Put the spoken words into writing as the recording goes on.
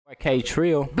K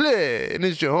Trill. Bleh, and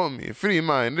it's your homie, Free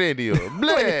Mind Radio.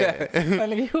 Bleh.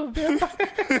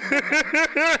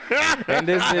 And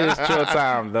this is Chill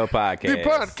Time, the podcast. The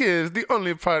podcast, the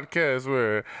only podcast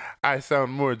where I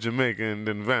sound more Jamaican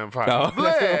than Vampire. Oh.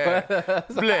 Bleh.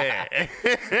 Bleh.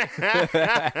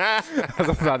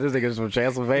 I thought this nigga's from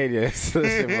Transylvania.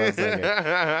 Shit was like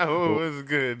What's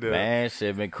good, though? man,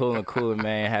 shit been cooling,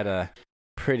 man. Had a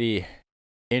pretty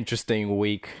interesting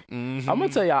week. Mhm. I'm gonna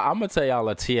tell y'all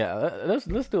a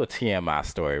let's do a TMI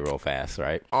story real fast,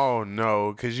 right? Oh,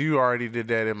 no, because you already did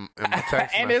that in my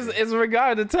text And message. it's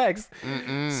regarding the text.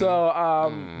 Mm-mm. So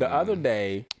the other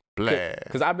day, Bleh.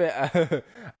 because I've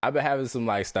been having some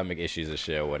like stomach issues and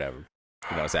shit or whatever.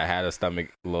 You know, so I had a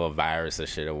stomach little virus or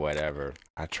shit or whatever.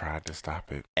 I tried to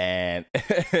stop it. And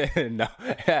no,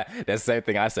 that's the same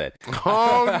thing I said.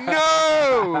 Oh,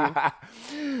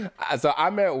 So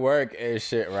I'm at work and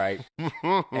shit, right?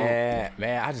 no. And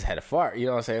man, I just had a fart. You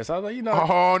know what I'm saying? So I was like, you know,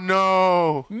 Oh,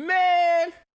 no.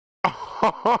 man.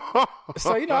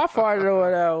 So you know, I farted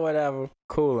or whatever.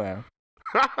 Cool now.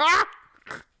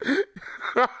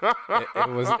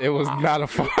 It was not a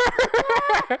fart.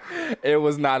 It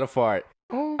was not a fart.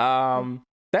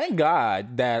 Thank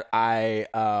God that I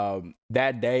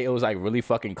that day it was like really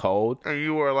fucking cold. And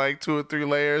you wore like 2 or 3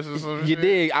 layers or something. You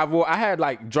dig? I had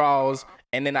like drawers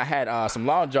and then I had some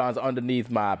long johns underneath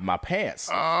my pants.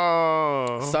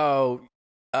 Oh. So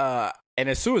and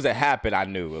as soon as it happened, I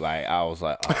knew. Like I was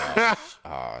like,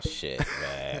 oh shit,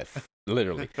 man.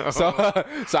 Literally. So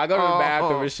I go to the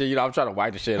bathroom and shit. You know, I'm trying to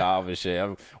wipe the shit off and shit.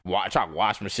 I'm trying to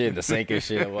wash my shit in the sink and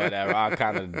shit or whatever. All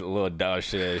kind of little dumb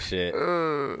shit and shit.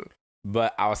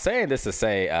 But I was saying this to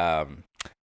say,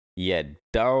 yeah,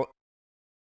 don't.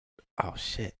 Oh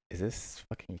shit, is this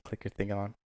fucking clicker thing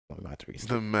on? I'm gonna have to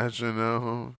restart. The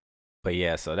metronome. But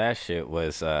yeah, so that shit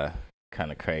was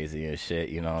kind of crazy and shit.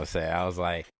 You know what I'm saying? I was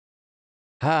like,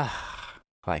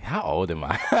 like how old am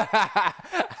I?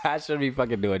 I should be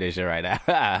fucking doing this shit right now.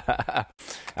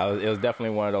 It was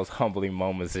definitely one of those humbling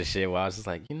moments and shit where I was just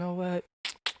like, you know what?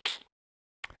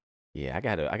 Yeah, I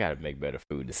gotta make better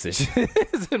food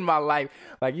decisions in my life.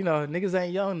 Like, you know, niggas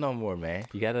ain't young no more, man.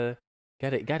 You gotta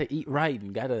eat right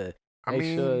and gotta make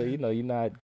sure, you know, you're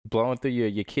not blowing through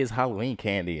your kids' Halloween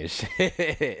candy and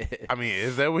shit. I mean,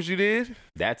 is that what you did?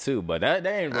 That too, but that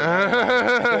ain't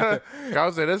I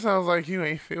was saying, that sounds like you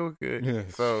ain't feel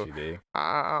good. So, She did.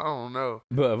 I don't know.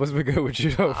 But what's been good with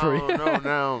you though, I Free? don't know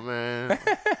now, man.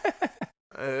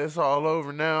 It's all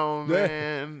over now,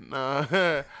 man.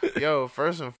 Yo,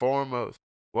 first and foremost,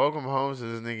 welcome home to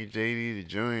this nigga JD the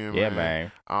Junior, Yeah,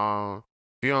 man. man.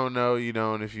 If you don't know, you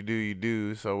don't. If you do, you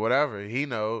do. So whatever, he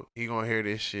know, he gonna hear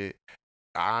this shit.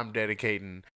 I'm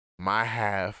dedicating my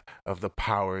half of the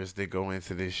powers that go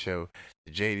into this show.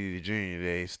 The JD the Junior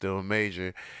Day, still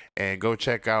major. And go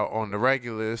check out on the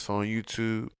Regulars on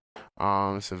YouTube.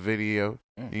 It's a video.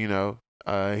 You know,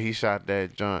 he shot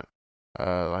that joint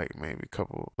like maybe a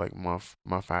couple like month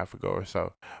half ago or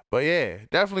so. But yeah,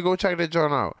 definitely go check that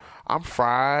joint out. I'm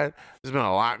fried. There's been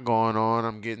a lot going on.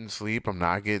 I'm getting sleep. I'm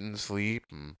not getting sleep.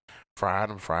 I'm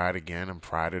fried again. I'm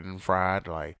fried and fried.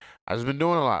 Like, I've just been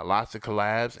doing a lot. Lots of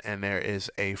collabs, and there is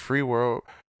a Free World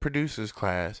producers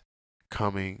class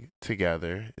coming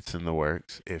together. It's in the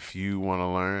works. If you want to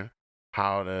learn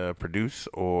how to produce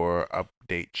or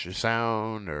update your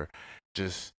sound or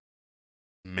just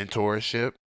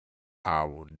mentorship, I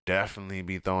will definitely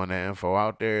be throwing that info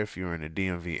out there. If you're in the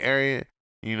DMV area,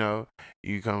 you know,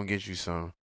 you come get you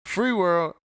some Free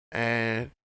World, and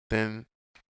then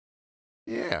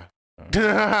yeah.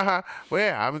 Well,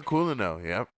 yeah, I've been cooling though.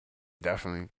 Yep,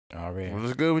 definitely. Already.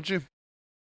 What's good with you?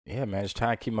 Yeah, man, just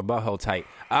trying to keep my butthole tight.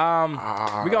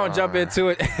 We're gonna jump into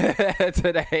it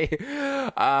today.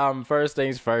 First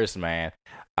things first, man.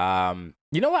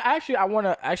 You know what?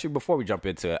 Actually, before we jump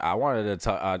into it, I wanted to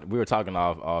talk. We were talking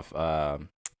off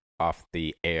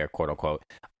the air, quote unquote,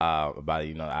 about,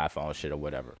 you know, the iPhone shit or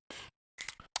whatever.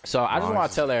 So I just want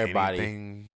to tell everybody,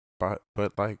 anything but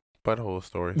like butthole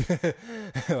stories.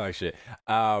 like shit.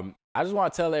 I just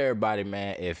want to tell everybody,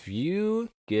 man, if you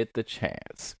get the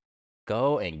chance,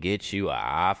 go and get you an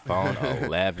iPhone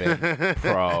 11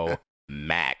 Pro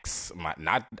Max.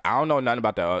 I don't know nothing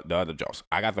about the other Joes.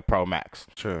 I got the Pro Max.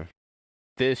 Sure.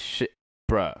 This shit,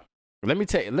 bruh. Let me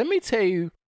tell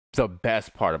you the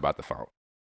best part about the phone.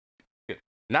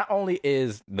 Not only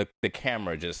is the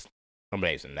camera just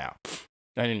amazing now,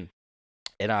 and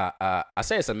I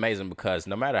say it's amazing because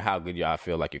no matter how good y'all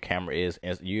feel like your camera is,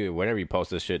 you whenever you post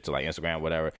this shit to like Instagram,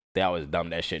 whatever, they always dumb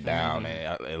that shit down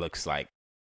and it looks like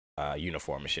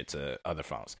uniform and shit to other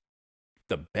phones.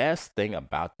 The best thing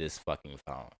about this fucking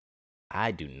phone,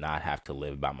 I do not have to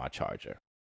live by my charger.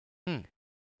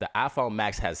 The iPhone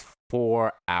Max has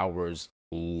 4 hours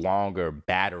longer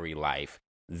battery life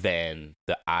than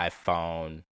the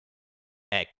iPhone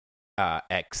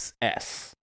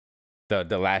XS,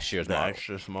 the last year's model.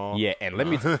 Extra small. Yeah, and let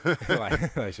me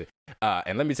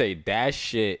and let me tell you, that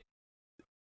shit,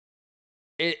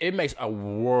 it makes a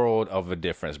world of a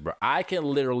difference, bro. I can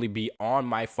literally be on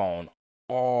my phone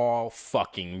all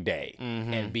fucking day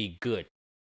and be good.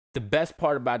 The best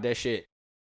part about that shit,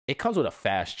 it comes with a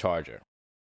fast charger.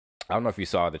 I don't know if you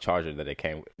saw the charger that it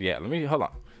came with. Yeah, hold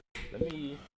on.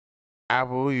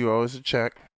 Apple, you owe us a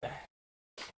check.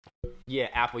 Yeah,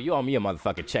 Apple, you owe me a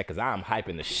motherfucking check because I'm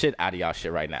hyping the shit out of y'all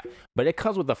shit right now. But it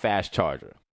comes with a fast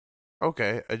charger.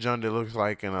 Okay, a joint that looks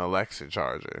like an Alexa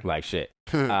charger. Like shit.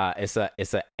 It's a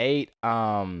 8.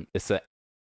 I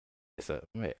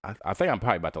think I'm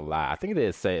probably about to lie. I think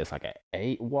they say it's like an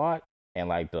 8 watt, and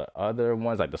like the other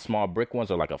ones, like the small brick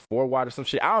ones, are like a 4 watt or some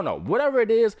shit. I don't know. Whatever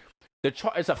it is, it's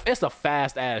a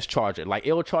fast ass charger. Like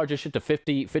it'll charge your shit to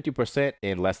 50%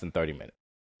 in less than 30 minutes.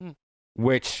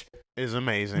 Which is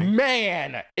amazing.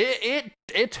 Man,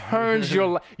 it turns your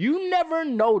life. You never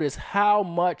notice how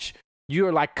much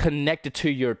you're like connected to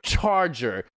your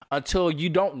charger until you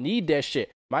don't need that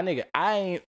shit. My nigga,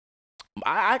 I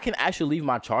can actually leave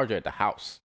my charger at the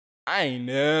house. I ain't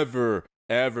never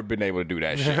ever been able to do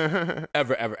that shit.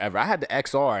 ever. I had the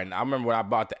XR, and I remember when I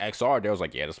bought the XR, they was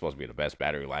like, yeah, this is supposed to be the best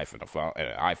battery life in the phone, and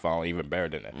an iPhone, even better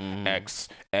than the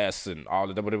XS and all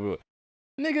of that.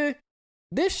 Nigga,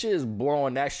 this shit is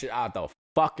blowing that shit out the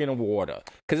fucking water.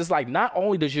 Cause it's like, not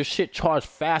only does your shit charge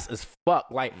fast as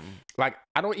fuck, like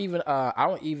I don't even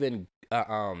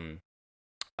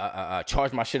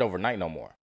charge my shit overnight no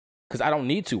more. Cause I don't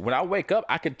need to. When I wake up,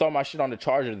 I can throw my shit on the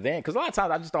charger then. Cause a lot of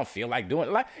times I just don't feel like doing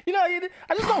it. Like, you know, I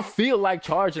just don't feel like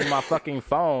charging my fucking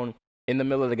phone in the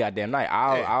middle of the goddamn night.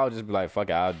 I'll just be like, fuck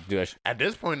it, I'll do that shit. At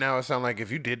this point now, it sounds like if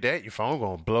you did that, your phone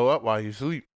gonna blow up while you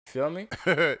sleep. Feel me?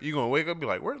 You gonna wake up and be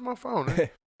like, where's my phone?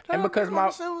 And because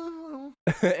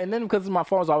because my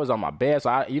phone's always on my bed, so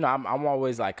I'm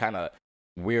always like kind of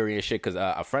weary and shit. Cause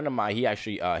a friend of mine, he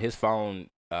actually his phone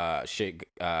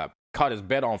caught his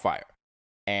bed on fire,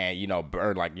 and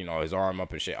burned like his arm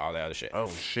up and shit, all that other shit. Oh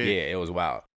shit! Yeah, it was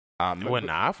wild. It wasn't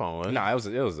an iPhone, was it? No, it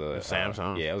was a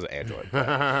Samsung. Yeah, it was an Android.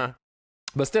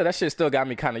 But still, that shit still got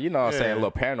me kind of, I'm saying, a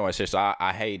little paranoid and shit. So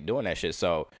I hate doing that shit.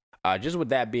 So just with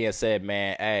that being said,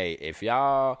 man, hey, if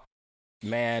y'all,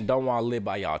 man, don't want to live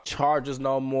by y'all chargers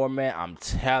no more, man, I'm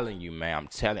telling you, man,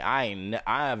 I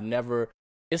have never.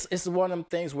 It's one of them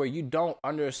things where you don't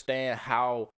understand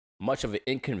how much of an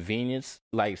inconvenience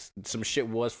like some shit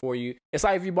was for you. It's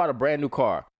like if you bought a brand new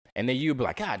car and then you'd be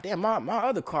like, God damn, my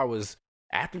other car was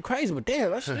acting crazy, but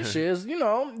damn, this shit is,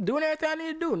 doing everything I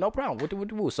need to do. No problem.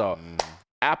 What? So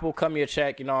Apple, come here,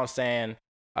 check, you know what I'm saying?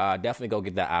 Definitely go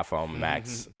get that iPhone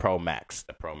Max, Pro Max,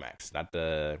 the Pro Max, not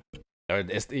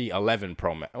it's the 11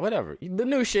 Pro Max, whatever. The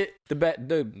new shit, the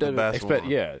best one.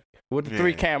 Yeah. With the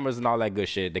 3 cameras and all that good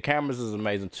shit. The cameras is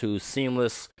amazing too,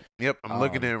 seamless. Yep, I'm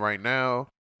looking at it right now.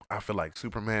 I feel like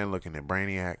Superman looking at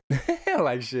Brainiac.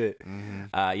 Like shit.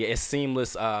 Yeah, it's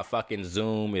seamless. Fucking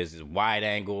zoom is wide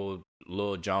angle,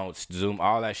 little joints, zoom,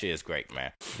 all that shit is great,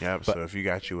 man. Yep. So if you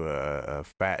got you a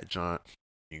fat jaunt,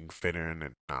 you can fit her in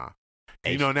it. Nah.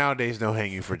 Nowadays they'll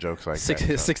hang you for jokes like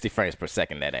 60 frames per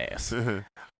second, that ass.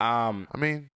 I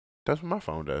mean, that's what my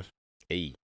phone does.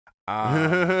 Hey.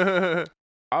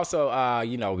 Also,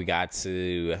 we got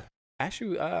to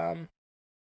actually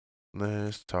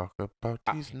let's talk about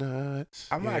these nuts.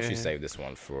 I'm gonna actually save this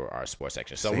one for our sports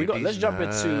section. So let's jump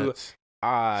nuts. into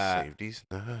save these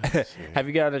nuts. Have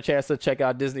you gotten a chance to check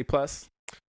out Disney Plus?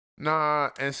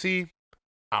 Nah, and see,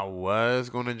 I was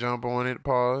gonna jump on it,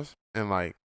 pause, and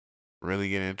like really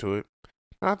get into it.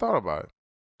 And I thought about it.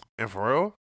 And for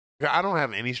real, I don't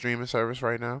have any streaming service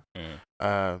right now.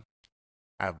 I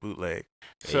have bootleg.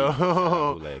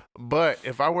 Bootleg. But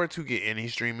if I were to get any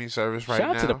streaming service right now,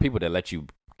 shout out to the people that let you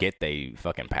get they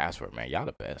fucking password, man. Y'all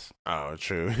the best. Oh,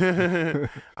 true.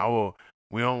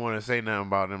 We don't want to say nothing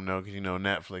about them though, because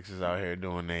Netflix is out here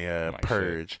doing a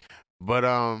purge. Shit. But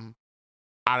out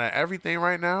of everything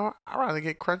right now, I'd rather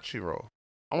get Crunchyroll.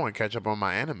 I want to catch up on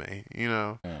my anime.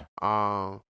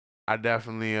 I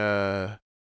definitely I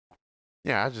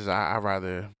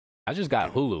rather. I just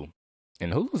got Hulu.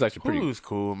 And Hulu's actually pretty. Hulu's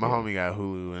cool. My homie got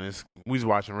Hulu, and we was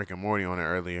watching Rick and Morty on it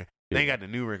earlier. Yeah. They got the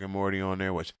new Rick and Morty on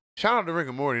there, which shout out to Rick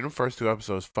and Morty. Them first 2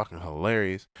 episodes fucking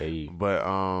hilarious. Hey. But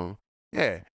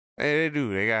yeah, they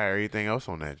do. They got everything else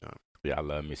on that jump. Yeah, I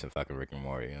love me some fucking Rick and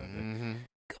Morty. Come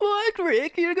on,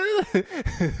 Rick, you're good.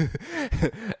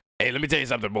 Hey, let me tell you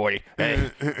something, Morty.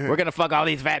 Hey, we're gonna fuck all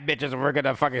these fat bitches, and we're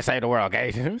gonna fucking save the world,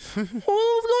 okay? What's going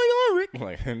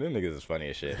Like them niggas is funny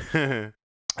as shit.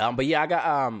 But yeah, I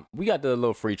got we got the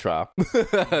little free trial,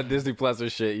 Disney Plus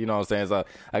and shit. You know what I'm saying? So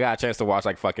I got a chance to watch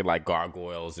like fucking like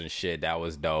Gargoyles and shit. That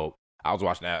was dope. I was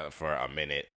watching that for a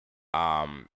minute.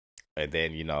 And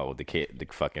then the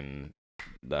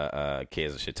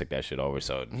kids and shit took that shit over.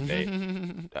 So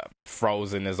they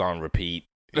Frozen is on repeat.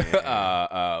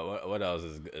 Yeah. What else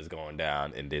is going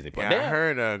down in Disney Plus? Yeah, I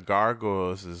heard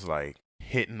Gargoyles is like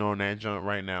hitting on that jump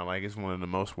right now. Like it's one of the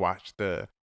most watched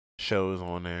shows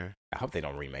on there. I hope they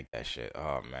don't remake that shit.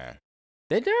 Oh man,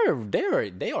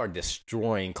 they are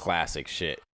destroying classic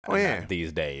shit.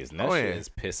 These days, and that shit is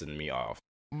pissing me off.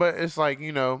 But it's like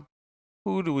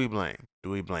who do we blame? Do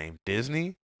we blame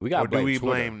Disney? Or do we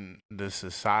blame the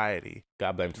society?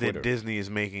 Gotta blame Twitter that Disney is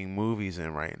making movies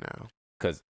in right now.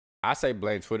 Because I say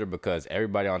blame Twitter because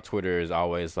everybody on Twitter is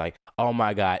always like, "Oh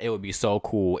my god, it would be so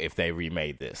cool if they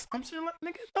remade this." I'm saying like,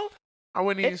 nigga, don't. I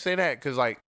wouldn't even say that because,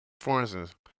 like, for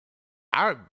instance,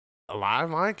 a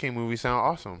live Lion King movie sound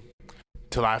awesome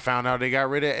till I found out they got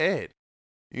rid of Ed.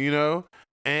 And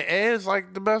Ed's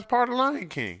like the best part of Lion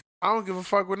King. I don't give a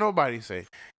fuck what nobody say.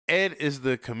 Ed is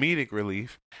the comedic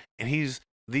relief, and he's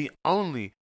the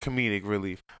only comedic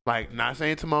relief. Like, not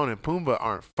saying Timon and Pumbaa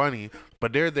aren't funny,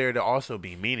 but they're there to also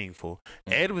be meaningful.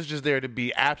 Ed was just there to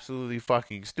be absolutely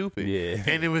fucking stupid. Yeah.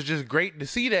 And it was just great to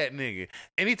see that nigga.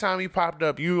 Anytime he popped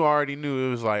up, you already knew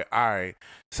it was like, all right,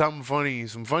 some funny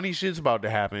shit's about to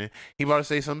happen. He about to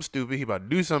say something stupid. He about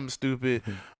to do something stupid.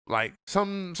 Like,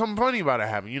 something funny about to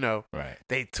happen, Right.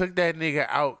 They took that nigga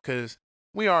out because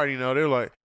we already know they're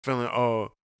like feeling,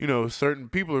 certain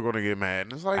people are going to get mad.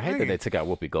 And it's like, I hate that they took out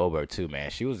Whoopi Goldberg too, man.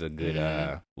 She was a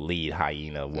good lead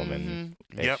hyena woman.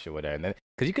 Shit with her. And then,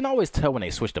 because you can always tell when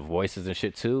they switch the voices and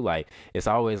shit too. Like, it's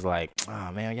always like,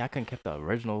 oh man, y'all couldn't keep the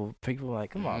original people.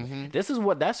 Like, come on. That's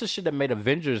the shit that made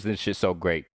Avengers and shit so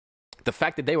great. The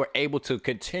fact that they were able to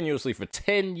continuously for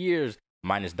 10 years,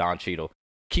 minus Don Cheadle,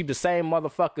 keep the same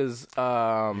motherfuckers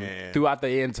throughout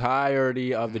the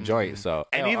entirety of the joint. So,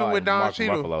 and even with Don Mark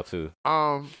Cheadle Ruffalo too.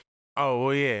 Oh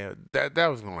well, yeah, that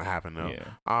was gonna happen though.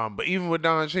 Yeah. But even with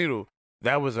Don Cheadle,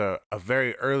 that was a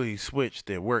very early switch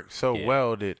that worked so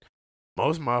well that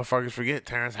most motherfuckers forget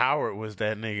Terrence Howard was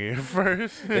that nigga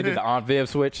first. They did the Aunt Viv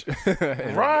switch,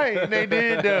 right? They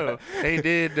did though.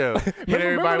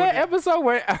 Remember that episode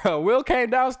where Will came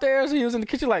downstairs? He was in the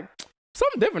kitchen like,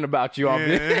 something different about you, Aunt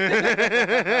Viv.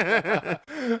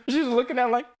 She was looking at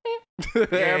him like. He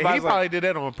probably did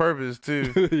that on purpose too.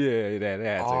 Yeah, that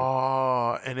had to.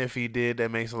 Oh, and if he did, that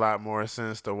makes a lot more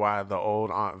sense to why the old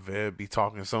Aunt Viv be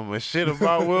talking so much shit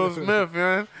about Will Smith,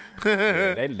 man.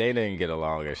 They didn't get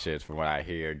along or shit from what I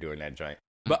hear during that joint.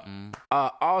 But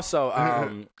also,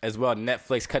 as well,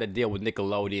 Netflix cut a deal with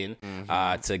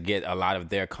Nickelodeon to get a lot of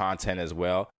their content as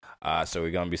well. So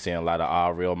we're gonna be seeing a lot of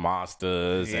All Real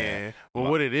Monsters. Yeah. Well,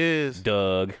 what it is,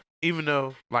 Doug. Even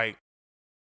though, like,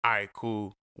 all right,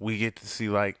 cool. We get to see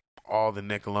like all the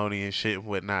Nickelodeon shit and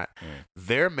whatnot.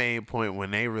 Their main point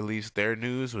when they released their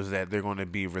news was that they're going to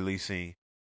be releasing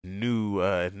new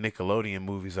Nickelodeon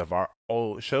movies of our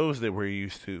old shows that we're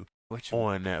used to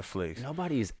on Netflix.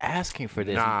 Nobody's asking for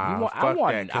this. Fuck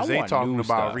that, because they talking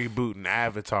about rebooting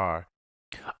Avatar.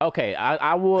 Okay,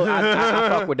 I will. I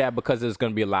fuck with that because it's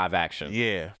going to be a live action.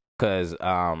 Yeah. Because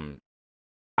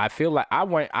I feel like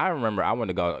I remember I went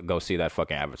to go see that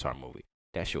fucking Avatar movie.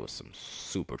 That shit was some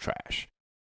super trash.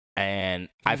 And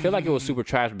I feel like it was super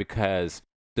trash because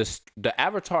the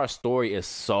Avatar story is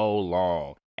so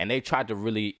long. And they tried to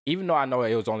really, even though I know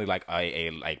it was only like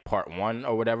a like part 1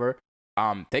 or whatever,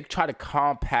 they tried to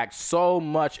compact so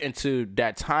much into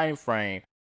that time frame.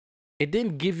 It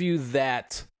didn't give you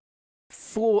that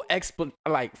full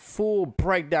full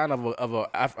breakdown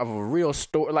of a real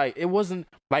story. Like, it wasn't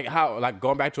like how, like,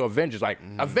 going back to Avengers, like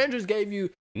Avengers gave you,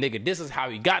 nigga, this is how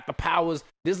he got the powers.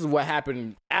 This is what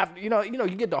happened after. You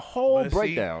get the whole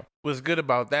breakdown. What's good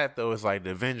about that though is like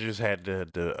the Avengers had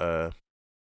the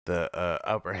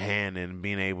upper hand in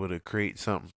being able to create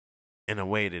something in a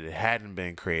way that it hadn't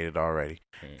been created already.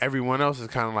 Everyone else is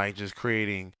kind of like just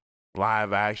creating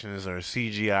live actions or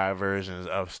CGI versions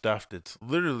of stuff that's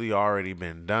literally already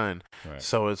been done. Right.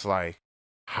 So it's like,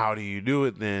 how do you do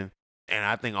it then? And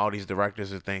I think all these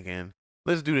directors are thinking,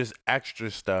 let's do this extra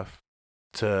stuff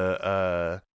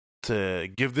to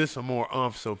give this some more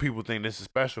oomph so people think this is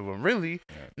special. But really,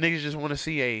 niggas just want to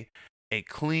see a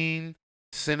clean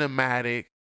cinematic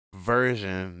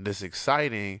version that's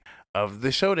exciting of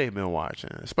the show they've been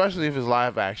watching, especially if it's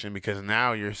live action, because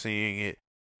now you're seeing it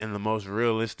in the most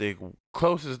realistic,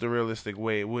 closest to realistic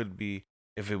way it would be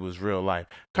if it was real life.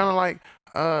 Kind of like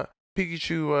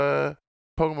Pikachu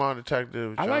Pokemon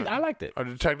Detective. I liked it. Or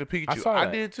Detective Pikachu. saw I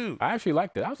that. did too. I actually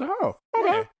liked it. I was like, oh, okay.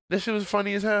 Yeah, this shit was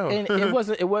funny as hell. And it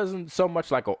wasn't so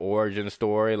much like an origin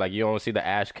story. Like you don't see the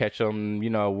Ash Ketchum,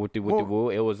 with the woo.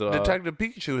 It was Detective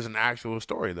Pikachu is an actual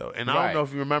story though, and I Right. don't know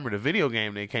if you remember the video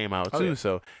game that came out too. yeah.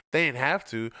 So they didn't have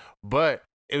to, but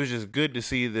it was just good to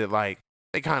see that like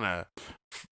they kind of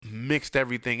mixed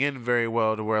everything in very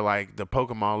well to where like the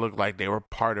Pokemon looked like they were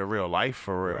part of real life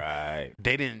for real. right.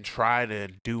 They didn't try to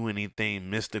do anything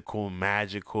mystical,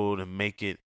 magical to make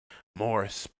it more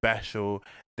special.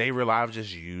 They realized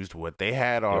just used what they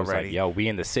had It was already. like, yo, we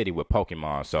in the city with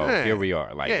Pokemon, so Yeah. here we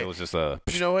are. Like Yeah. it was just a.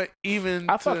 You know what? Even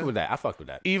I fucked with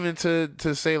that. Even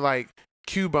to say like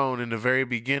Cubone in the very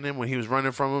beginning when he was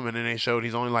running from him, and then they showed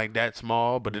he's only like that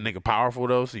small, but the nigga powerful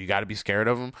though, so you got to be scared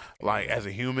of him, like as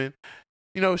a human.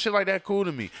 Shit like that cool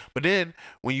to me. But then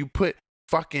when you put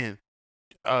fucking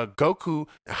Goku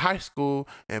in high school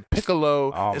and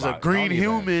Piccolo Oh is my- a green don't even-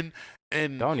 human,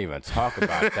 and Don't even talk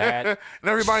about that. and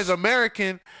everybody's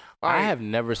American. I like- have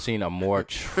never seen a more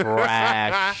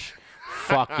trash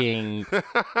fucking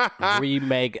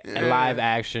remake live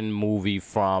action movie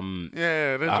from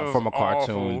Yeah, that from a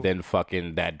cartoon awful. than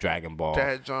fucking that Dragon Ball.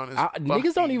 That John is Niggas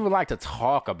don't fucking- even like to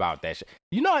talk about that shit.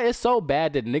 It's so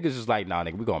bad that niggas just like, nah,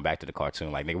 nigga, we going back to the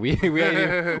cartoon. Like,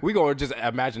 nigga, we gonna just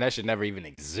imagine that shit never even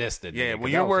existed. Yeah, nigga, 'cause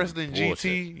when that you're was worse some than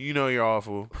bullshit. GT, you're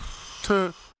awful.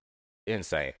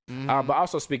 Insane. Mhm. But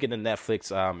also speaking of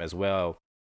Netflix, as well,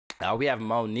 we have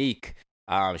Monique.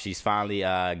 She's finally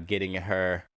getting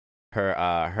her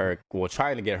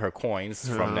trying to get her coins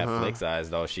from Netflix, as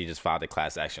though she just filed a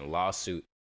class action lawsuit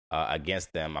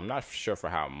against them. I'm not sure for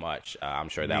how much. I'm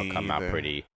sure that'll Me come out either.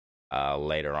 pretty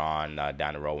later on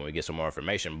down the road when we get some more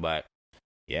information. But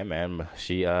yeah, man,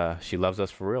 she loves us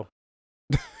for real.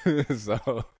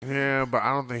 So Yeah, but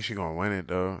I don't think she's gonna win it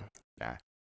though. Nah.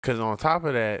 Cause on top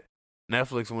of that,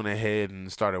 Netflix went ahead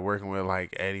and started working with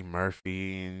like Eddie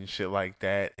Murphy and shit like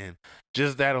that, and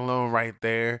just that alone right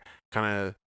there kind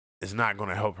of is not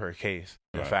gonna help her case.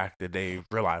 The Right. fact that they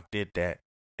real life did that,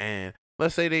 and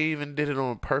let's say they even did it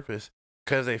on purpose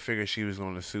because they figured she was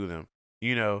gonna sue them.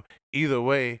 Either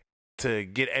way, to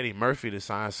get Eddie Murphy to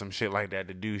sign some shit like that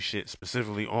to do shit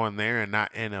specifically on there and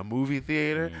not in a movie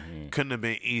theater mhm. couldn't have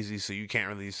been easy. So you can't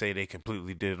really say they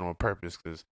completely did it on purpose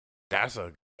because that's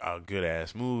a good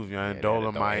ass move, Yeah, and they had to throw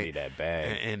Eddie Dolomite, that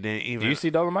bad. and then even Do you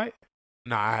see Dolomite?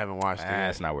 No, I haven't watched it. yet.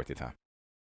 It's not worth your time.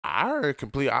 I heard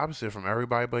complete opposite from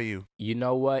everybody but you. You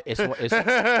know what? It's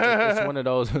it's one of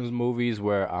those movies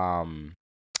where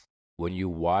when you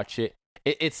watch it,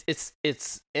 it's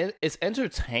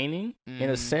entertaining in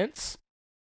a Mhm. sense,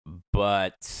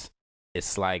 but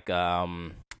it's like fuck,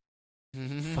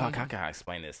 how can I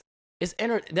explain this?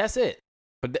 That's it.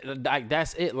 But like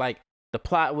that's it. Like the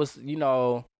plot was,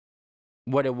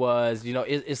 what it was.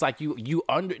 It's like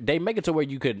they make it to where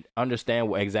you could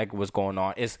understand exactly what's going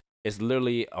on. It's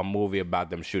literally a movie about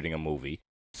them shooting a movie.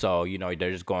 So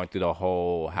they're just going through the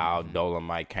whole how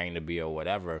Dolomite came to be or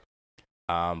whatever.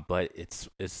 But it's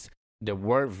there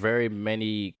weren't very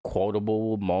many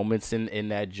quotable moments in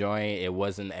that joint. It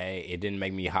wasn't it didn't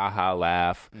make me ha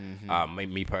laugh.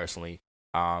 Me personally.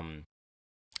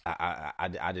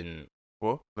 I didn't.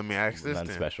 Well, let me ask this Nothing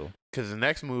then. special. Because the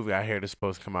next movie I heard is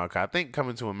supposed to come out. 'Cause I think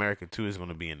Coming to America 2 is going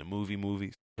to be in the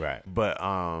movies. Right. But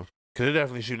because they're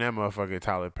definitely shooting that motherfucker at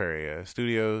Tyler Perry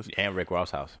Studios. And Rick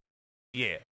Ross house.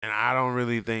 Yeah, and I don't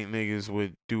really think niggas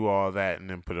would do all that and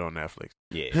then put it on Netflix.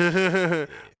 Yeah.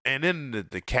 And then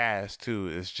the cast too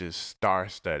is just star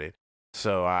studded.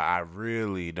 So I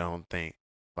really don't think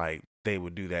like they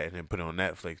would do that and then put it on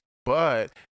Netflix.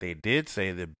 But they did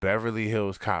say that Beverly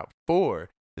Hills Cop 4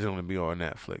 is going to be on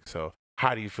Netflix. So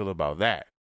how do you feel about that?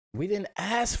 We didn't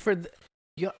ask for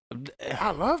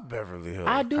I love Beverly Hills.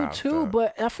 I do Cop, too, though.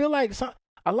 but I feel like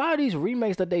a lot of these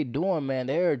remakes that they doing, man,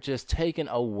 they're just taking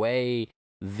away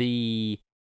the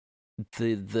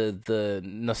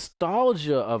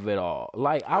nostalgia of it all.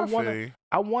 Like I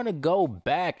want to go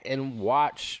back and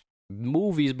watch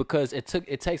movies because it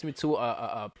takes me to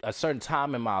a certain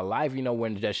time in my life,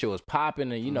 when that shit was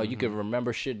popping, and you can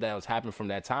remember shit that was happening from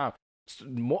that time.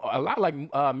 A lot like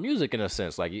music in a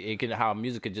sense, like how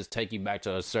music could just take you back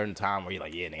to a certain time where you're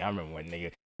like, yeah, nigga, I remember when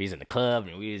nigga he's in the club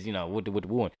and we was with the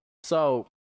wooing. So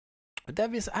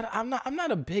that means I'm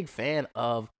not a big fan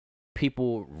of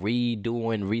people read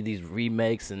these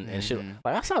remakes and shit.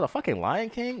 Like I saw the fucking Lion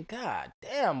King. God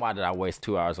damn, why did I waste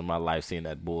 2 hours of my life seeing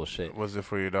that bullshit? Was it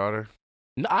for your daughter?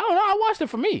 No, I don't know. I watched it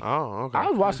for me. Oh, okay. I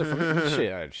was watching it for me.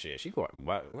 Shit. She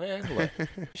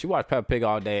she watched Peppa Pig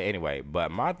all day anyway.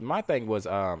 But my thing was,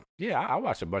 I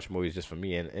watched a bunch of movies just for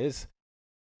me, and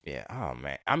Yeah. Oh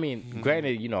man. I mean,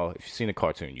 granted, if you've seen the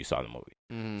cartoon, you saw the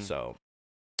movie. So,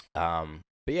 but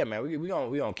yeah, man, we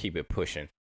gonna keep it pushing.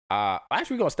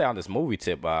 Actually, we're gonna stay on this movie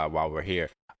tip while we're here.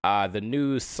 The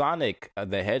new Sonic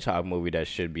the Hedgehog movie that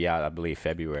should be out, I believe,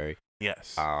 February.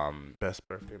 Yes. Best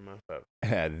birthday month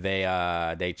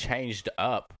ever. They changed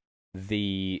up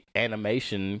the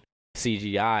animation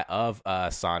CGI of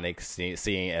Sonic,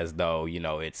 seeing as though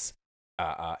it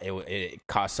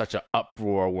caused such an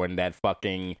uproar when that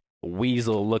fucking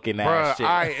weasel looking at shit.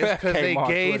 It's because they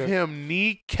gave Twitter. him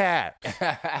kneecaps.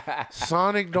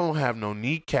 Sonic don't have no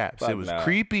kneecaps. It was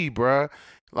creepy, bruh.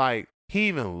 Like, he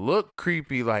even looked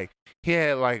creepy. Like, he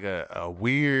had like a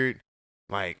weird,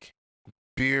 like,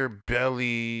 beer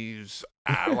bellies,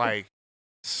 like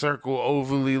circle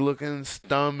ovally looking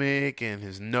stomach, and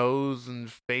his nose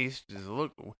and face just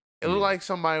looked. It looked like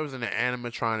somebody was in an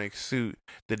animatronic suit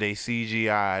that they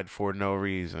CGI'd for no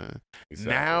reason.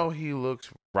 Exactly. Now he looks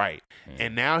right.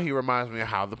 And now he reminds me of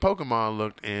how the Pokemon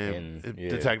looked in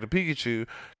Detective Pikachu,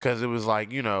 because it was like,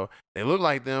 they look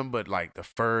like them, but like the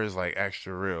fur is like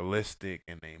extra realistic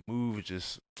and they move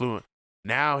just fluent.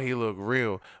 Now he looked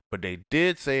real, but they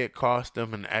did say it cost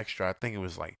them an extra, I think it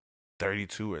was like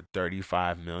 $32 or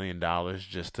 $35 million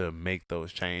just to make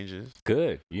those changes.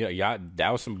 Good. Yeah, y'all, that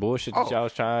was some bullshit that y'all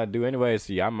was trying to do anyway,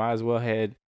 so y'all might as well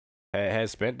had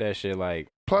spent that shit. Like,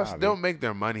 plus they'll make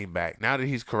their money back now that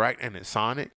he's correct and it's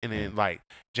Sonic, and then like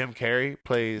Jim Carrey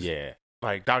plays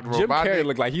like Dr. Jim Robotnik. Carrey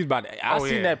looked like he's about to, I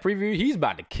seen that preview, he's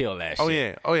about to kill that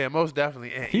shit. Oh yeah, most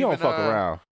definitely. And he don't fuck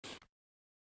around.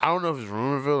 I don't know if it's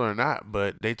rumorville or not,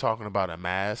 but they talking about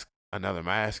another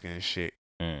mask and shit.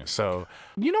 So,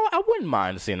 I wouldn't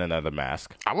mind seeing another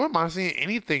mask. I wouldn't mind seeing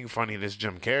anything funny that's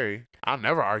Jim Carrey. I'll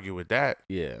never argue with that.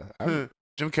 Yeah.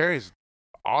 Jim Carrey's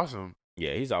awesome.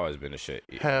 Yeah, he's always been a shit.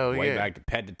 Hell Way back to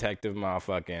Pet Detective,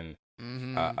 motherfucking.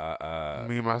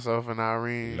 Me, Myself, and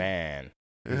Irene. Man,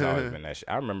 he's always been that shit.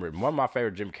 I remember one of my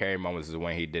favorite Jim Carrey moments is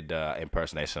when he did the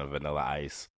impersonation of Vanilla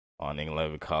Ice on In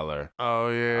Living Color. Oh,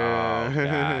 yeah. Oh,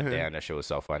 god damn, that shit was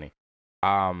so funny.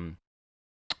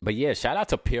 But yeah, shout out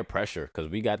to Peer Pressure, because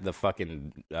we got the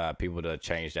fucking people to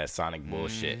change that Sonic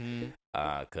bullshit,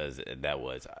 because that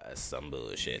was some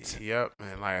bullshit. Yep,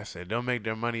 and like I said, they'll make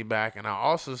their money back. And I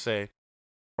also say,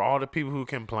 for all the people who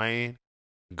complain,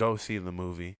 go see the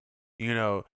movie.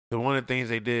 The one of the things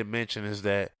they did mention is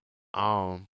that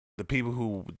the people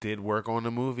who did work on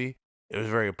the movie, it was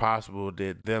very possible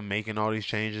that them making all these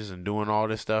changes and doing all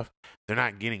this stuff, they're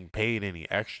not getting paid any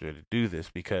extra to do this,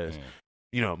 because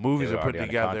movies are put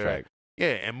together. Yeah,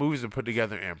 and movies are put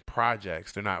together in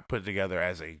projects. They're not put together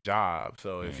as a job.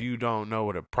 So if you don't know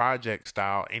what a project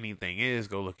style anything is,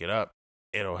 go look it up.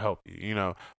 It'll help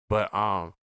you, But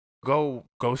go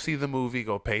see the movie,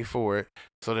 go pay for it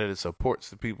so that it supports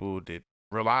the people that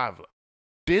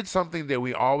did something that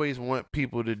we always want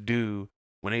people to do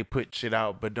when they put shit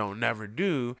out but don't never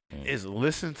do, is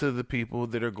listen to the people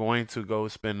that are going to go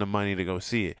spend the money to go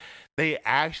see it. They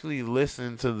actually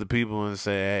listen to the people and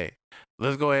say, hey,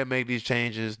 let's go ahead and make these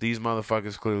changes. These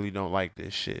motherfuckers clearly don't like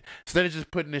this shit. Instead of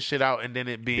just putting this shit out and then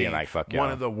it being like, fuck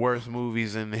one of the worst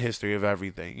movies in the history of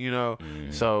everything,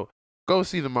 So go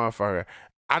see the motherfucker.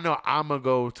 I know I'm going to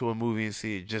go to a movie and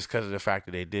see it just because of the fact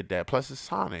that they did that. Plus, it's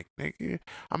Sonic, nigga.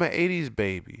 I'm an 80s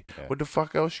baby. Yeah. What the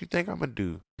fuck else you think I'm going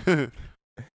to do?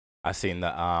 I seen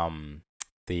the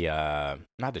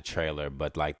not the trailer,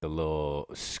 but like the little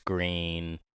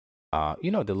screen, the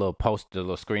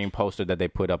little screen poster that they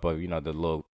put up of, the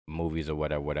little movies or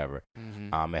whatever.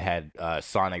 It had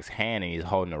Sonic's hand and he's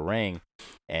holding a ring,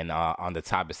 and on the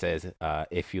top it says,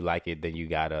 if you like it, then you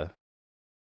gotta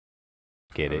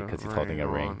get it, because he's holding a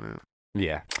ring.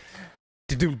 Yeah.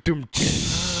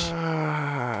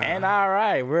 And all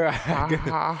right, we're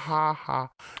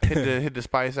hit the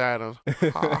Spice Adams.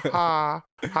 How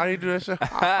do you do that shit?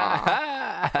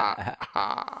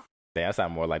 That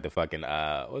sound more like the fucking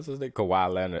what's his name,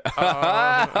 Kawhi Leonard.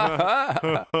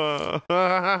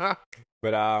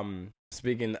 But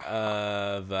speaking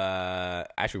of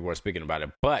actually we weren't speaking about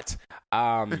it, but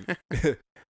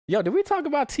yo, did we talk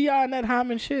about T.I. and that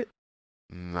Hyman shit?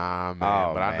 Nah,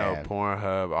 man, I know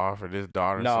Pornhub offered his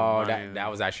daughter some money.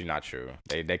 that was actually not true.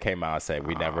 They came out and said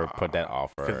we never put that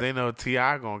offer. Because they know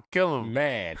T.I. gonna kill him.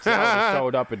 Man, T.I.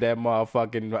 showed up at that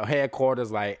motherfucking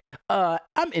headquarters like,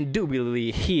 I'm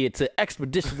indubitably here to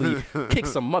expeditiously kick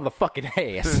some motherfucking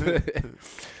ass.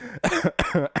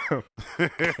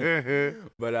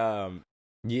 But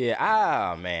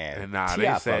yeah, man. And nah,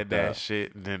 they said that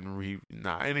shit and then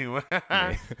anyway.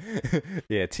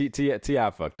 Yeah, T.I.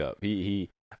 fucked up.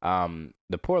 He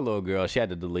The poor little girl, she had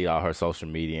to delete all her social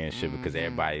media and shit because Mhm.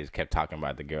 everybody kept talking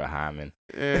about the girl Hyman.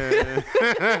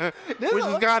 Yeah. Which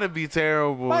has got to be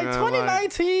terrible. Like man.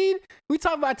 2019, we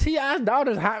talk about T.I.'s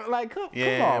daughters Hyman. Like, come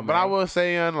on, but man. I will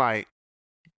say, like,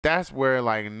 that's where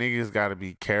like niggas got to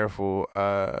be careful.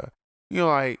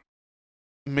 Like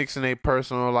mixing their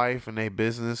personal life and their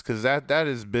business, because that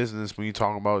is business when you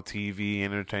talk about TV,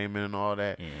 entertainment, and all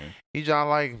that. Mhm. He just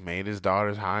like made his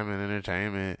daughters Hyman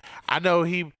Entertainment. I know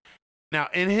now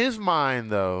in his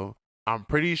mind though, I'm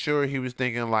pretty sure he was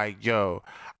thinking like, yo,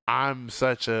 I'm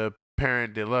such a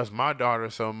parent that loves my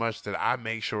daughter so much that I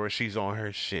make sure she's on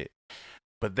her shit.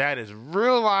 But that is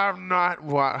real life not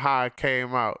how it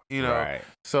came out, Right.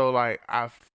 So like I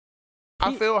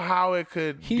feel how it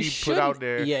could be put out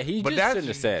there. Yeah, he but just that's shouldn't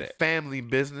have said it. Family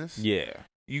business. Yeah.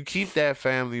 You keep that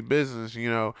family business,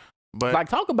 But Like,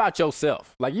 talk about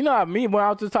yourself. Like, you know what I mean? When I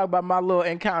was just talking about my little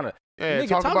encounter. yeah,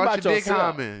 Nigga, talk about your dick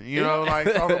yourself. Hyman.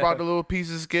 Like talk about the little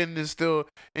piece of skin that's still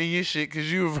in your shit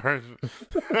because you a virgin.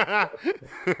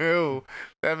 Ew,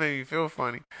 that made me feel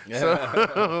funny.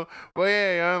 So, but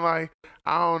yeah, I'm like,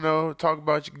 I don't know, talk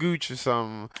about your gooch or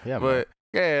something. Yeah, but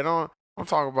yeah, don't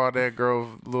talk about that girl's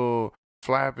little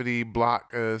flappity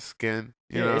block skin.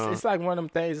 You know, it's like one of them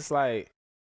things. It's like,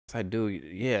 dude,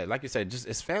 yeah, like you said, just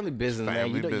it's family business, man.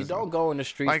 You don't go in the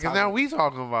streets. Like, 'cause now we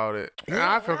talking about it. And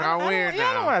I feel kind of weird now.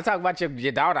 I don't want to talk about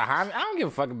your daughter Hyman. I don't give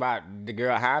a fuck about the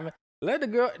girl Hyman. Let the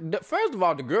girl. First of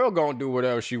all, the girl gonna do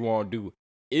whatever she want to do,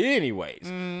 anyways.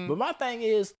 But my thing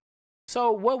is,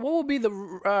 so what would be the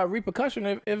repercussion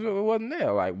if it wasn't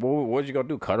there? Like, what you gonna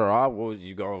do? Cut her off? What was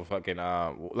you gonna fucking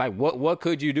like? What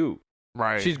could you do?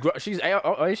 Right.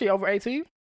 Is she over 18?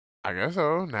 I guess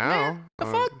so. Now. Man, the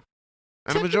fuck?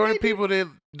 And the majority of people that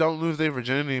don't lose their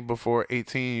virginity before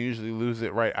 18 usually lose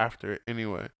it right after it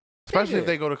anyway. Especially if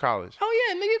they go to college. Oh,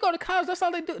 yeah, nigga, you go to college. That's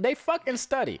all they do. They fucking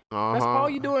study. That's all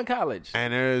you do in college.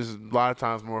 And there's a lot of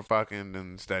times more fucking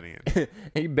than studying. And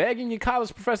you begging your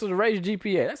college professor to raise your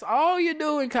GPA. That's all you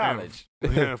do in college.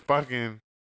 Yeah, fucking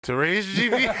to raise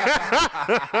your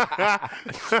GPA.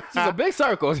 It's a big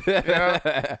circle.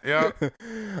 Yeah. Yeah,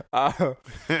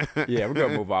 we're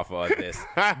going to move off of this.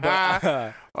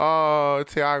 But, oh,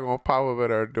 T.I. gonna pop up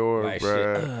at our door, like,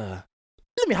 bruh.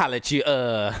 Let me holler at you,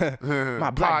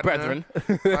 my black brethren.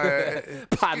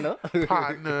 Partner.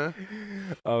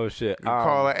 Oh, shit.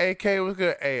 Call her, AK, what's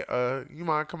good? Hey, you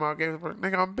mind come out?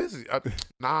 Nigga, I'm busy.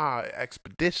 Nah,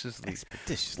 expeditiously.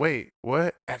 Wait,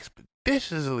 what?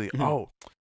 Expeditiously? Oh,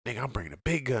 nigga, I'm bringing the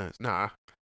big guns. Nah.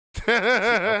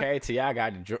 Okay, T.I.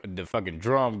 got the fucking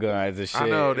drum guns and shit. I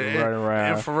know, the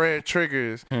around. infrared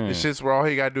triggers. The shit's where all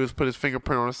he gotta do is put his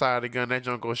fingerprint on the side of the gun. That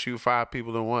junk gonna shoot 5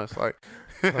 people at once. Like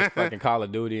fucking Call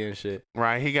of Duty and shit.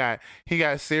 Right, he got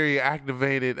Siri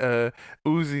activated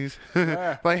Uzis.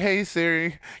 Like, hey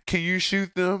Siri, can you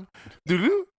shoot them?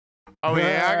 Doo-doo. Oh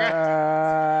yeah, I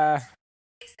got.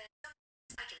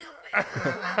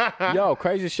 Yo,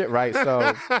 crazy shit, right?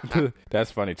 So that's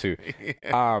funny too.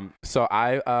 Yeah. So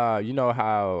I you know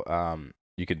how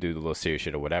you could do the little serious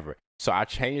shit or whatever. So I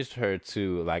changed her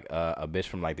to like a bitch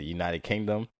from like the United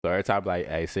Kingdom. So every time like,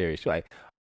 hey Siri, she's like,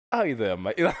 oh, you there,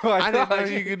 mate? Like, I didn't know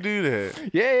you could do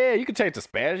that. Yeah, you can change to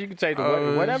Spanish, you can change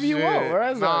to whatever you want.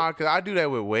 Right? Nah, cause I do that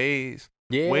with Waze.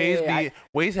 Yeah,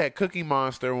 Waze had Cookie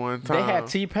Monster one time. They had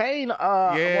T-Pain.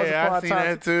 Yeah, I seen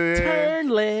that too. Yeah. Turn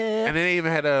left. And then they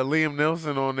even had Liam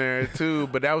Neeson on there too.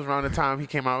 But that was around the time he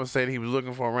came out and said he was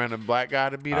looking for a random black guy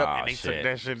to beat up, and they took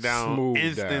that shit down Smooth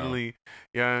instantly.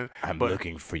 Down. Yeah, I'm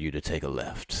looking for you to take a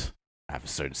left. I have a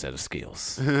certain set of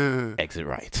skills. Exit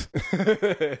right.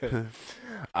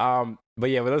 But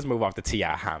yeah, let's move off the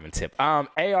T.I. Hyman tip. AR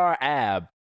Ab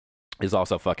is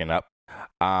also fucking up.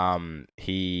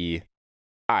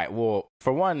 All right, well,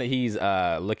 for one, he's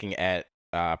looking at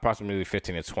approximately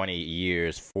 15 to 20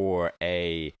 years for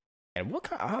and what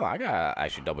kind I gotta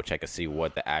actually double check and see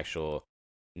what the actual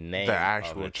name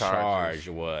of the charge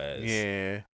was.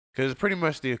 Yeah, because it's pretty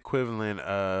much the equivalent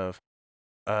of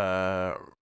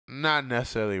not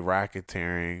necessarily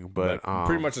racketeering, but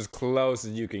pretty much as close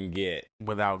as you can get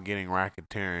without getting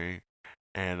racketeering,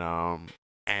 and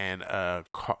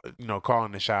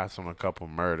calling the shots on a couple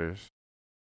murders.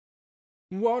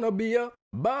 Wanna be a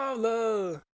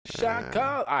baller. Shot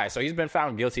call. All right, so he's been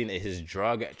found guilty in his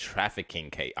drug trafficking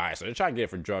case. All right, so they're trying to get it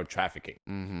for drug trafficking.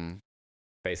 Mm-hmm.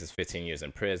 Faces 15 years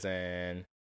in prison.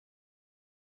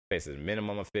 Faces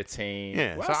minimum of 15.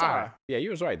 Yeah, well, yeah,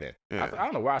 you was right then. Yeah. I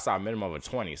don't know where I saw a minimum of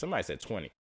 20. Somebody said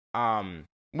 20. And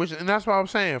that's what I'm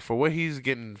saying. For what he's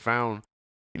getting found,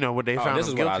 what they found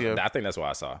him guilty of. I think that's what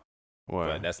I saw. What?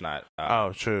 But that's not.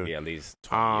 True. Yeah, at least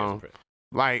 20 years in prison.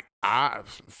 Like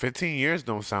 15 years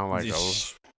don't sound like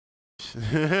those.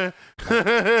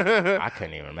 I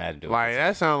couldn't even imagine doing Like,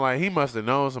 that sounds like he must have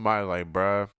known somebody like,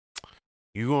 bruh,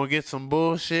 you gonna get some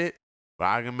bullshit, but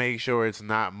I can make sure it's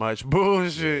not much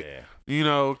bullshit. Yeah. You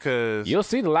know, cause You'll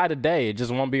see the light of day. It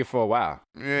just won't be for a while.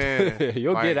 yeah,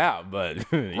 You'll like, get out,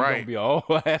 but you're gonna be a old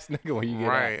ass nigga when you get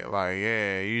out. right. Like,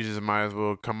 yeah, you just might as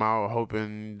well come out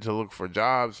hoping to look for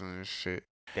jobs and shit.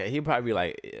 Yeah, he'd probably be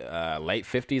like late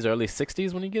 50s, early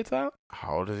 60s when he gets out.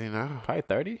 How old is he now? Probably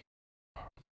 30.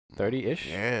 30-ish.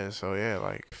 Yeah, so yeah,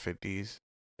 like 50s.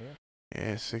 Yeah.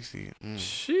 Yeah, 60.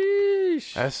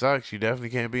 Sheesh. That sucks. You definitely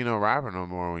can't be no rapper no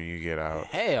more when you get out.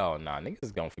 Hell nah.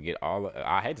 Niggas gonna forget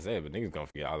I hate to say it, but niggas gonna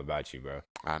forget all about you, bro.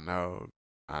 I know.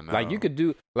 Like, you could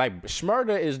do, like,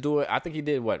 Schmurda is doing, I think he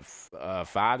did,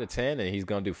 5 to 10, and he's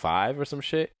gonna do 5 or some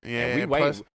shit. Yeah, and we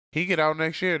plus, he get out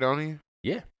next year, don't he?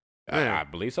 Yeah. Yeah. I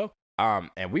believe so.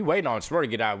 And we waiting on Schmurda to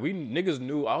get out. We niggas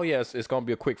knew, oh, yes, it's gonna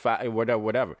be a quick 5,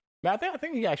 whatever. Man, I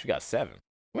think he actually got 7.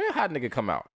 When how nigga come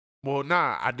out? Well,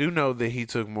 nah, I do know that he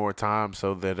took more time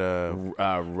so that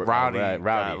Rowdy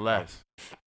got less.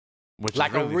 Which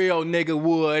like is really, a real nigga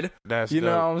would. That's you know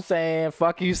dope. what I'm saying?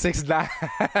 Fuck you, 6ix9ine.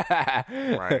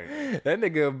 Right. That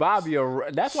nigga Bobby.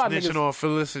 That's why snitching niggas on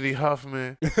Felicity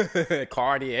Huffman.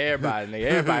 Cardi, everybody, nigga,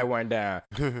 everybody went down.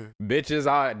 Bitches,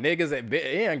 all niggas.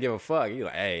 He don't give a fuck. He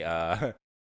like, hey,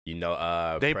 you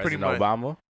know, They President pretty much-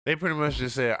 Obama. They pretty much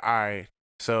just said, all right,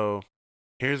 so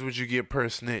here's what you get per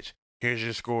snitch. Here's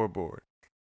your scoreboard.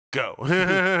 Go.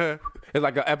 It's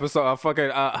like an episode of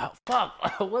fucking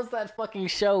fuck. What's that fucking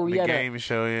show? The game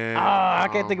show, yeah. I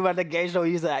can't think about the game show.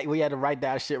 We had to write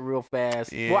down shit real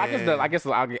fast. Yeah. Well, I guess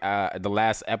the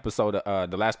last episode,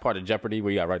 the last part of Jeopardy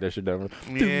where you got to write that shit down.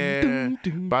 Yeah,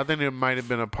 but I think it might have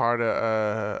been a part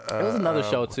of. It was another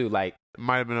show too, like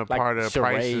might have been a like part of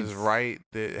Price is charades. Right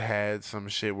that had some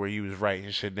shit where you was writing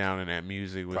shit down and that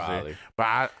music was Probably. there.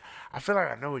 But I feel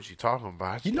like I know what you're talking about.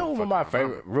 I just you know don't what my fucking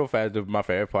remember. favorite, real fast, my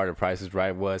favorite part of Price is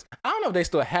Right was, I don't know if they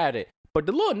still had it, but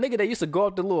the little nigga that used to go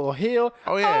up the little hill.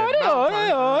 Oh yeah. I don't know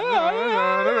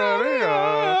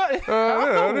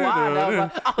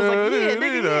why. I was like, yeah,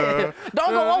 nigga, yeah.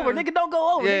 Don't go over, nigga, don't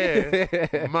go over. Yeah.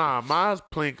 Nigga. Mine's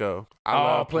Plinko. I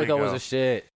love Plinko was a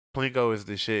shit. Plinko is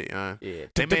the shit, young. Yeah.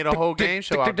 They made a whole game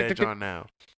show out that joint now.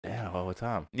 Yeah, all the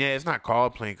time. Yeah, it's not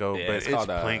called Plinko, Yeah, but it's called,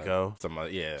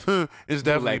 Plinko. Yeah. It's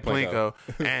definitely Bootleg Plinko.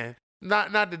 And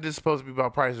not that this is supposed to be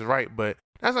about Price is Right, but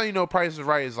that's how you know Price is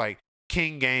Right is like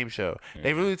king game show.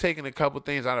 They've really taken a couple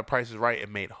things out of Price is Right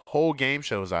and made whole game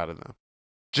shows out of them.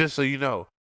 Just so you know,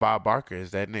 Bob Barker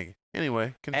is that nigga.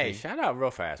 Anyway, continue. Hey, shout out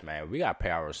real fast, man. We got to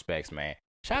pay our respects, man.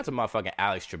 Shout out to motherfucking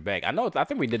Alex Trebek. I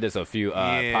think we did this a few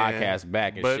podcasts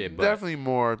back and shit, but definitely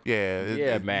more,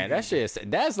 yeah. Man,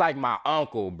 that's like my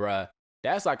uncle, bruh.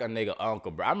 That's like a nigga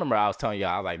uncle, bruh. I remember I was telling y'all,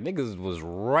 I was like, niggas was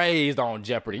raised on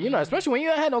Jeopardy. You know, especially when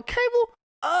you ain't had no cable.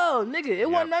 Oh, nigga, it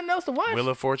wasn't nothing else to watch. Wheel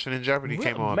of Fortune and Jeopardy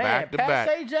came on Man, back to Pat back.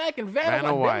 Sajak and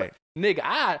Vanna White. Nigga,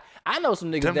 I know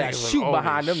some niggas Them that niggas shoot look old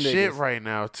behind them as niggas. shit right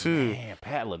now too. Man,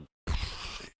 Pat look.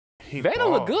 He Vanna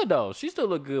bald. look good though. She still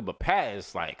look good, but Pat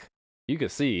is like, you can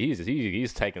see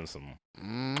he's taking some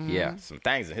some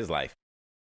things in his life.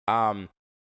 I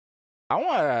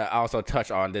want to also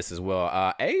touch on this as well.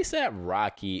 ASAP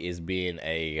Rocky is being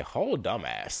a whole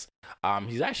dumbass.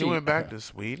 He's actually He went back to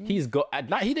Sweden. He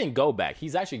didn't go back.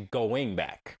 He's actually going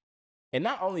back. And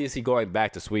not only is he going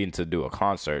back to Sweden to do a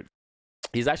concert,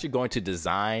 he's actually going to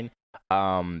design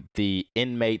the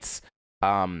inmates'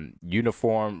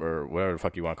 uniform or whatever the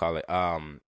fuck you want to call it.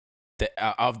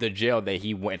 Of the jail that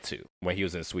he went to when he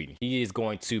was in Sweden. He is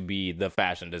going to be the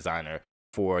fashion designer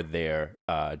for their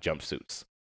jumpsuits,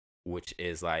 which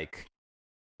is like,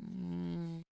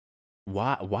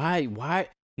 why,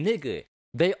 nigga?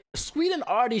 Sweden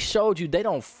already showed you they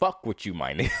don't fuck with you,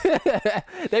 my nigga.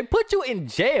 They put you in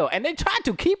jail and they tried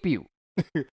to keep you,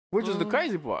 which is the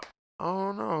crazy part. I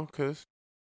don't know, cause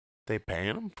they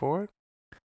paying him for it.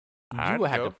 You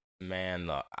would have to, man.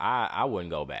 Look, I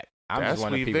wouldn't go back. I'm That's just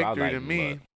one of the sweet people. I was victory like, to me.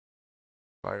 look,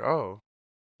 Like, oh,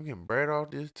 we getting bread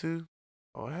off this too?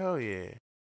 Oh, hell yeah.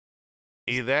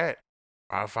 Either that,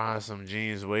 I find some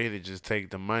genius way to just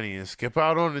take the money and skip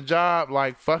out on the job.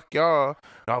 Like, fuck y'all.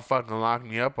 Y'all fucking locked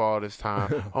me up all this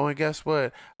time. Oh, and guess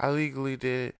what? I legally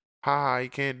did it. Ha, you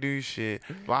can't do shit.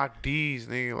 Lock these,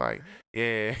 nigga. Like,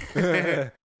 yeah.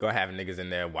 Go have niggas in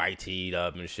there white teed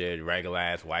up and shit, regular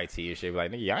ass white tee and shit.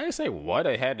 Like, nigga, y'all didn't say what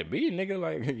it had to be, nigga.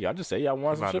 Like, y'all just say y'all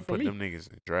want some about shit to from put me. them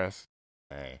niggas in dress.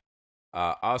 Hey.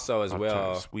 Also as I'm well,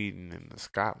 turning Sweden into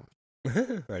Scotland.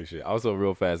 like shit. Also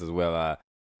real fast as well,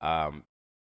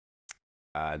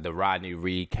 the Rodney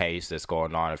Reed case that's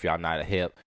going on. If y'all not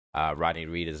hip, Rodney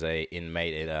Reed is a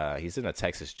inmate at he's in a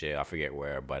Texas jail. I forget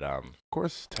where, but Of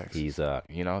course, Texas. he's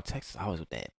Texas always with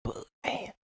that book,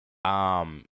 man.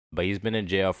 But he's been in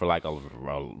jail for like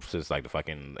since like the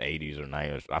fucking 80s or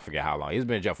 90s. I forget how long. He's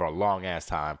been in jail for a long ass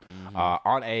time.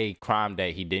 On a crime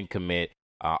that he didn't commit.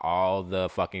 All the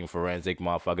fucking forensic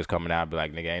motherfuckers coming out be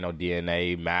like, nigga, ain't no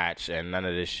DNA match and none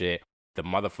of this shit. The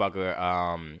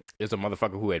motherfucker, is a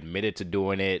motherfucker who admitted to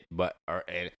doing it, but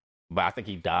I think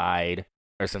he died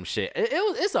or some shit.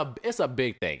 It's a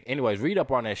big thing. Anyways, read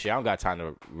up on that shit. I don't got time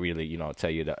to really, tell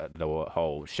you the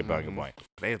whole shit burning point.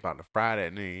 They about to fry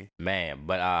that nigga. Man,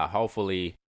 but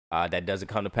hopefully that doesn't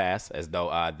come to pass, as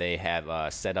though they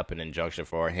have set up an injunction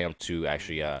for him to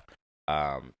actually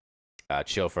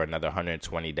chill for another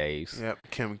 120 days. Yep,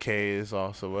 Kim K is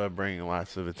also bringing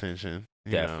lots of attention.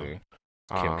 Definitely.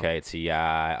 Kim K,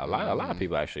 T.I., a lot of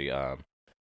people actually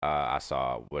I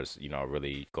saw was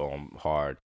really going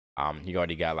hard. He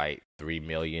already got like 3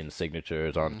 million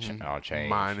signatures on change.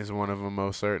 Mine is one of them,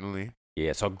 most certainly.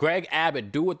 Yeah, so Greg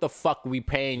Abbott, do what the fuck we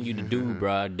paying you to do,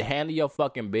 bro. Handle your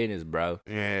fucking business, bro.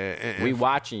 Yeah, we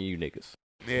watching you niggas.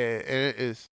 Yeah, it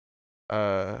is.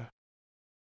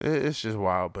 It's just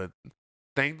wild, but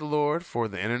thank the Lord for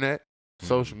the internet,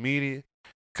 social media,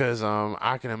 because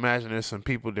I can imagine there's some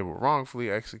people that were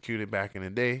wrongfully executed back in the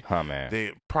day. Huh, man.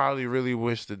 They probably really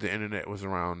wish that the internet was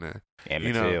around then.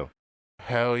 Emmett Till.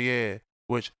 Hell yeah.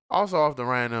 Which also off the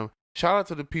random, shout out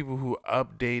to the people who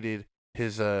updated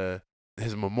his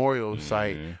memorial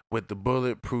site with the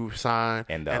bulletproof sign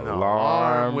and the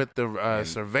alarm with the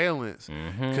surveillance,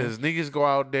 because niggas go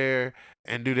out there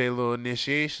and do their little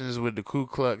initiations with the Ku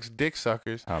Klux dick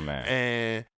suckers. Oh man,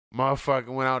 and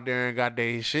motherfucker went out there and got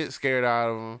their shit scared out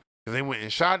of them because they went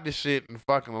and shot the shit and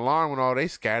fucking alarm went all, they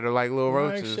scattered like little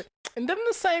roaches. Like and them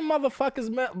the same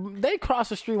motherfuckers, they cross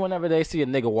the street whenever they see a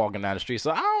nigga walking down the street.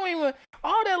 So I don't even,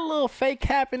 all that little fake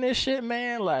capping and shit,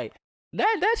 man, like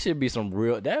that should be some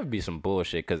real, that would be some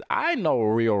bullshit, because I know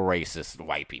real racist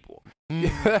white people. You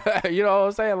know what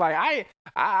I'm saying? Like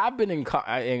I've been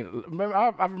I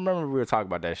remember we were talking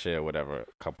about that shit or whatever a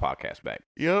couple podcasts back.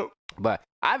 Yep. But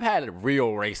I've had real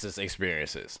racist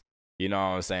experiences. You know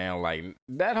what I'm saying? Like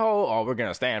that whole, we're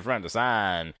gonna stand in front of the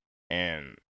sign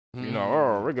and we're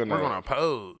gonna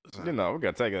pose. We're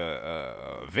gonna take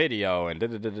a video and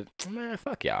man,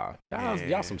 fuck y'all.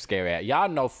 Y'all some scary ass. Y'all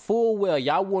know full well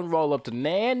y'all wouldn't roll up to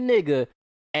nan nigga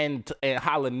and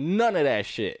holler none of that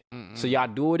shit. So y'all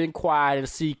do it in quiet and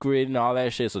secret and all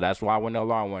that shit. So that's why when the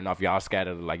alarm went off, y'all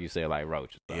scattered like you said, like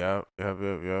roaches. So.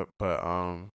 Yep. But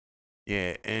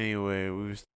yeah. Anyway,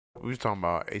 we was talking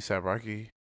about A$AP Rocky.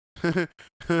 Yeah,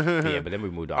 but then we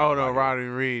moved on. Oh no, Rodney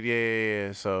Reed.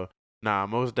 Yeah. So nah,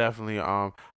 most definitely.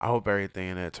 I hope everything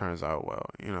in it turns out well.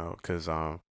 Because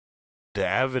the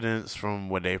evidence from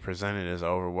what they presented is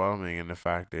overwhelming, and the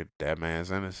fact that that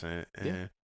man's innocent and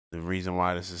the reason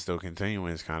why this is still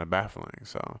continuing is kind of baffling.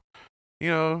 So,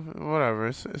 whatever.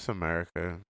 It's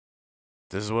America.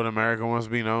 This is what America wants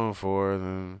to be known for.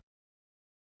 Then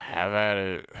have at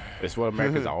it. It's what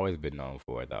America's always been known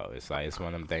for, though. It's like, it's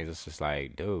one of them things. It's just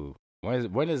like, dude,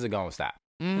 when is it gonna stop?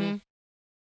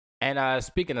 And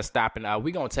speaking of stopping,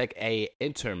 we gonna take a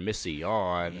intermission.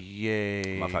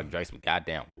 Yay! Motherfucker, drink some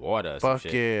goddamn water. Or Fuck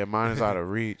some shit. yeah, mine is out of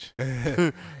reach.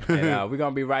 And we're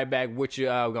gonna be right back with you.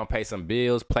 We're gonna pay some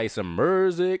bills, play some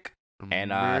music,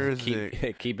 and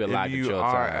keep it locked.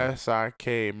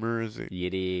 MURSIK music.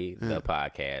 The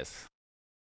podcast.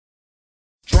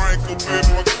 Drink up in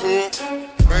my cup,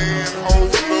 man, hold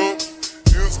up.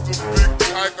 It's the big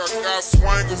tyke, I got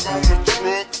swangers on the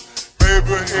truck.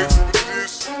 Baby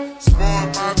expedition, spun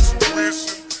my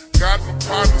tuition. Got the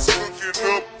partners cooking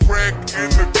up crack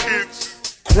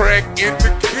in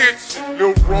the kitchen.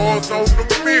 Lil' Roy's on the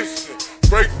mission.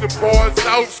 Break the boys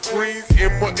out, screens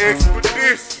in my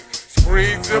expedition.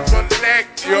 Screens in my neck,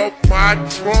 yo, my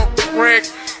trunk crack.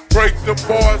 Break the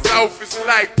boys off, it's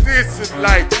like this and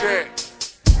like that.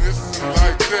 This is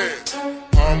like that.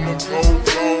 I'ma go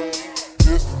long.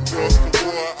 This is just the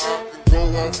boy, I can go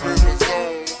off in the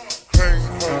zone. Can't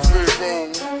hold stay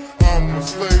gold. I'ma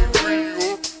stay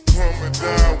real. Coming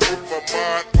down with my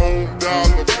mind on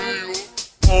dollar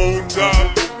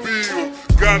bill.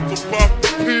 Got to pop the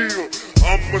pill.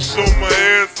 I'ma show my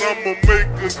ass, I'ma make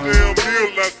a damn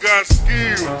meal. I got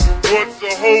skill. What's the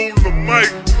hold the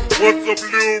mic? What's up,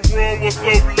 Lil Ron? What's up,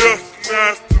 Lester?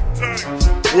 Nice to tight.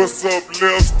 What's up,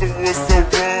 Lester? What's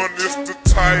up, Ron? It's the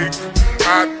tight.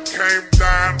 I came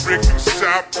down, Ricky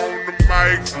Shop on the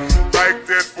mic. Like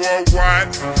that boy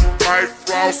White, Mike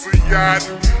Frost a yacht.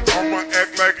 I'ma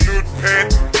act like Lil Pat,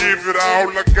 give it all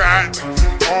I got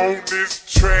on this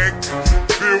track.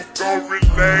 fifth, gon'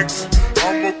 relax.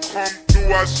 I'ma come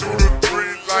through, I shoot a 3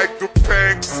 like the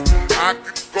packs. I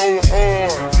could go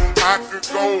hard, I could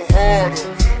go harder.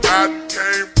 I done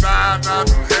came down, I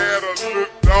done had a little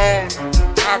daughter.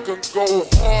 I can go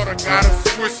harder, gotta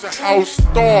switch the house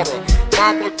starter.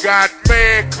 Mama got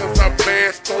mad cause I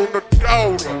mashed on the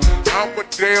daughter. I'm a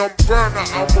damn burner,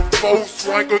 I'm a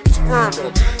four-swinger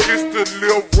turner. It's the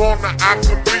little runner, I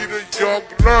can be the young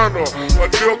learner. A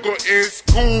nigga in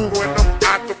school when I'm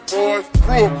out the boys'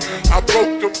 brook. I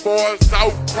broke the boys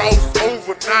out, crossed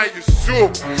over, now you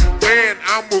shook. Man,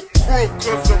 I'm a crook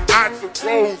cause I'm out the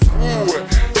Rosewood.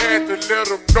 Had to let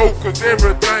them know cause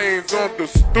everything's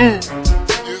understood.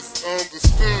 It's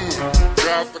understood,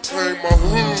 got to claim my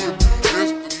hood.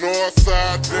 It's the north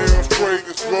side, damn straight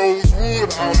as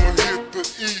Rosewood. I'ma hit the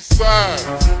east side,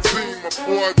 see my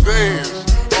boy dance.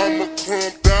 I'ma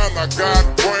come down, I got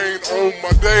brain on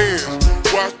my dance.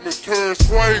 Watch me turn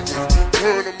swingers,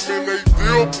 turn them in they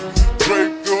dip.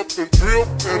 Draped up and drip,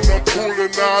 and I'm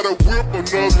pulling out a whip.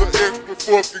 Another extra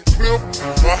fucking clip.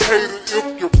 I hate it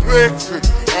if you're flexing.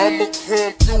 I'ma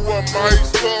come through, I might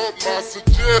start my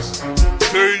suggestion.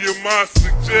 Tell you my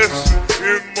suggestion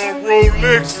in my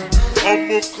Rolex.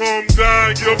 I'ma come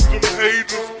down, yup, them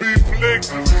haters be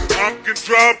flexing. I can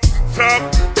drop the top,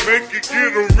 make it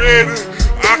get ready.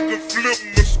 I can flip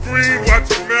my screen, watch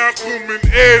Malcolm and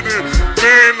Eddie.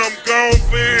 Man, I'm gone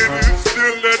for it,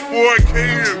 still that boy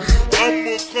can.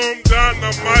 I'ma come down,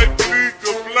 I might bleed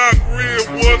the block red.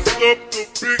 What's up, the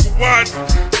big watch?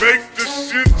 Make the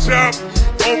shit chop.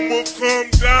 I'ma come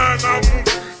down, I'm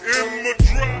in my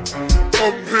drop.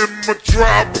 I'm in my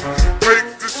drop, make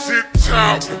the shit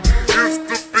chop. It's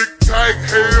the big tight,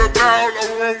 hell now,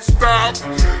 I won't stop.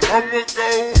 I'ma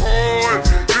go hard,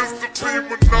 it's the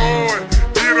people Lord.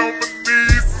 Get on my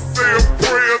knees and say a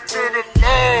prayer to the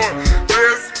Lord.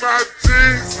 That's my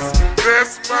Jesus,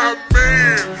 that's my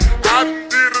man. I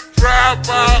did a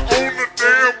drive-by on the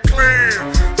damn clan.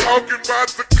 Talking about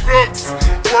the clucks,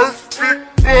 worth big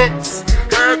bucks.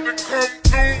 Had to come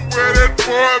through where that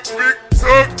boy Big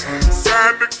Tuck.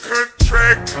 Signed the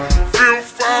contract, Phil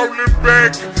falling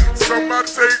back. Somebody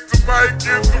take the mic,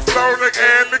 get the flow like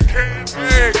Alley Cat.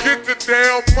 Man, get the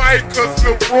damn mic, cause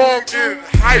the wrong getting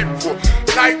hyper.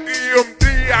 Like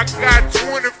DMD, I got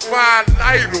 25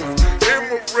 lighters. I'm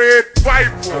a red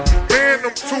Viper. Man,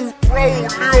 I'm too throw.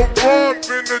 Lil Ron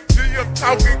been the G, I'm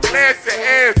talking classy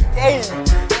ass foes.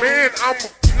 Man, I'm a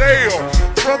player.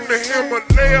 From the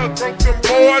Himalaya, broke them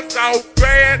boys out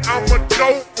bad. I'm a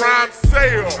dope rhyme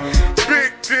sayer.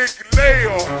 Big dick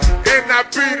layer. And I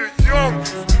be the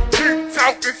youngest. Keep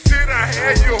talking shit, I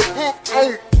had you hooked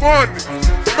on funny.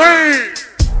 Man,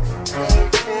 on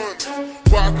funny.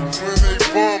 Watch them when they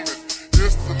bumming.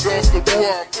 It's the dust of boy,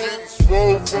 I'm getting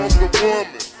swole from the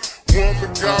woman.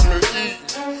 Woman got me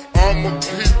eating, I'ma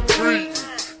keep breathing.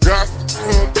 Got to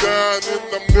come down and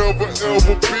I'm never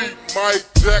ever beat. Might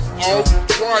jack off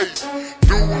twice,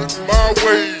 do it my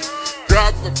way.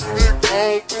 Got the flick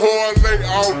on parlay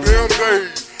all damn day.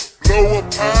 Blow a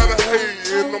pint of hay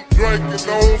and I'm drinking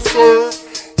on serve.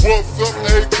 What's up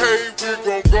AK, we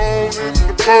gon' go on in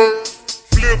the bird.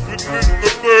 Flipping in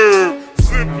the bird,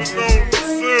 sipping on the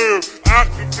serve. I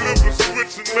can flip a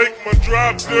switch and make my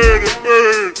drop dirty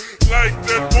bird. Like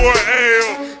that boy Al,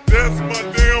 that's my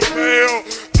damn pal.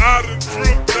 I done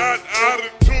tripped out, I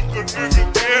done took a nigga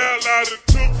down, I done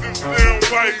took his damn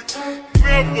wife.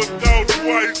 Never thought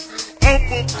twice.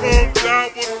 I'ma come down,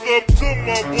 what's up to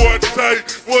my boy Tight?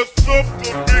 What's up to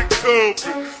Big Tubby?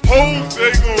 Hoes,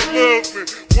 they gon' love me.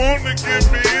 Wanna get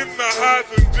me in the house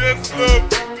and just love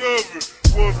me, dub it.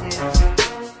 What's up?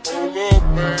 Hold up,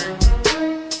 man.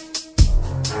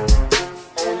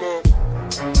 Hold up.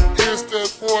 It's that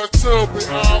boy Tubby,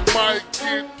 I might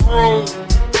get thrown.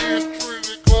 It's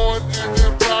Trinity going and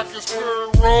that block is Curry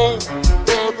Road.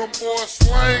 But them boys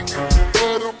slanging,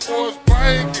 but them boys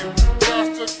banging. Got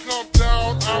to come down,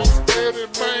 I'm steady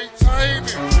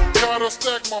maintaining. Gotta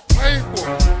stack my paper,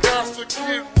 got to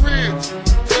get rich.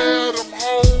 Tell them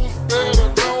hoes, better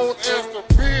known as the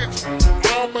bitch.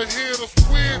 I'ma hit a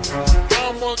switch,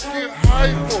 I'ma get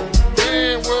hyper.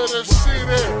 Man, where that shit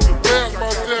at? That's my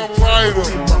damn lighter.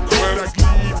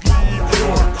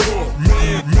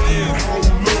 Man, hold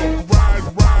up, ride,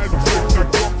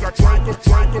 drink, that drink, that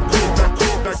drink, that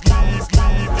drink, that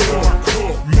leave, your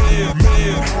cup, man.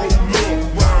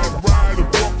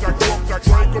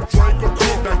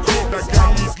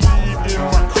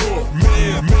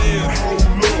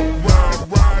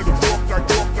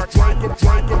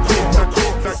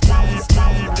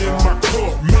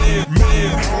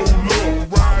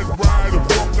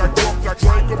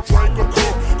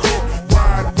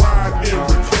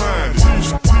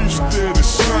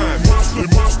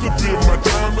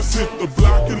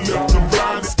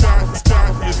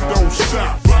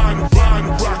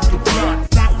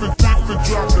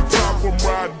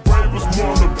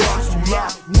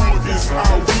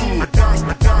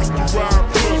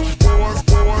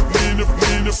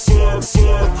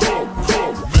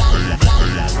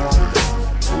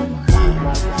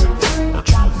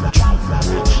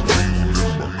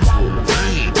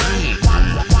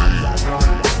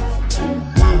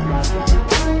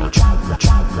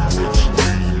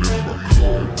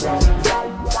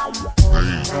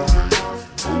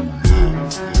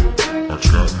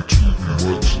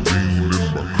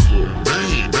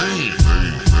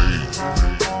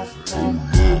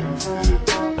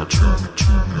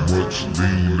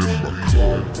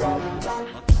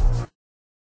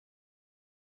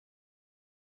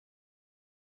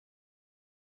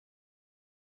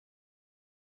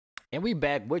 And we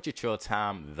back with your Chill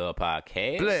Time, the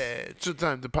podcast. Blah. Chill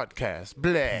Time, the podcast.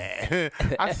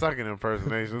 Blah. I suck at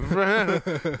impersonations.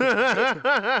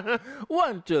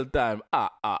 One Chill Time.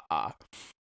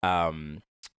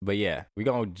 But yeah, we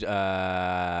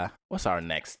gonna what's our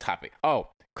next topic? Oh,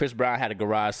 Chris Brown had a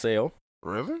garage sale.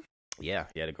 Really? Yeah,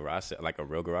 he had a garage sale, like a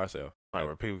real garage sale. Like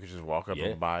where people could just walk up Yeah.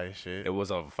 and buy shit. It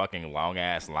was a fucking long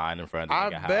ass line in front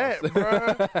of the I nigga bet, house. bro.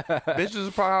 Bitches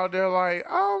are probably out there like,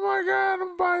 oh my god,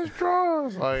 I'm buying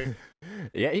straws. Like,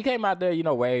 Yeah, he came out there,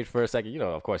 waved for a second.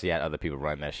 Of course, he had other people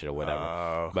running that shit or whatever.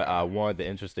 oh, But one of the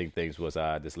interesting things was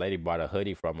this lady bought a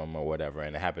hoodie from him or whatever,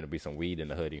 and it happened to be some weed in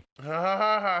the hoodie.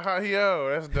 yo,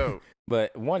 that's dope.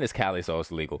 But one is Cali, so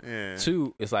it's legal. Yeah.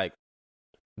 Two, it's like,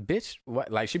 bitch,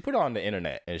 what? Like she put it on the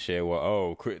internet and shit.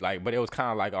 Well, but it was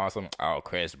kind of like awesome. Oh,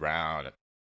 Chris Brown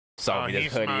sold me he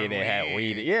this hoodie smoked and it had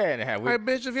weed. weed. Yeah, and it had weed. Hey,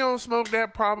 bitch, if you don't smoke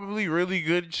that probably really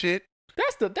good shit.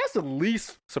 That's the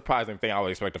least surprising thing I would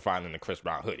expect to find in the Chris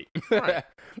Brown hoodie. Right.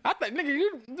 I think, nigga,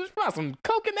 you just found some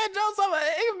coke in that joint. So I'm like,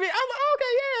 okay,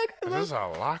 yeah. Is this a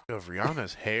lock of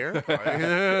Rihanna's hair? Like,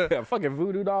 Yeah, fucking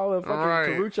voodoo doll and fucking Right.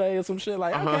 Karuche or some shit.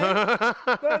 Like, okay,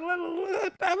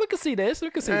 we can see this. We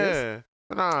can see this.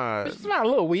 yeah. Nah. It's not a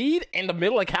little weed in the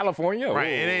middle of California. Right.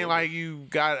 It Ooh. ain't like you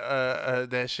got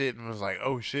that shit and was like,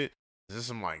 oh shit, is this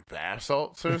some like bath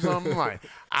salts or something? Like,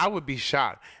 I would be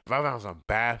shocked if I found some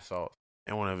bath salts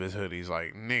in one of his hoodies.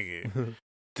 Like, nigga,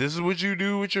 this is what you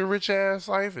do with your rich ass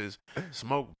life is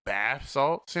smoke bath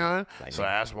salts, son. Like, So nigga.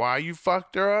 that's why you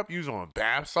fucked her up. You was on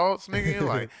bath salts, nigga.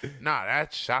 Like, nah,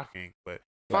 that's shocking. But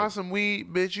find Like- some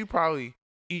weed, bitch. You probably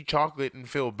eat chocolate and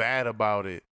feel bad about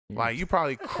it. Like, you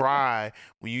probably cry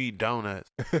when you eat donuts.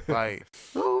 Like,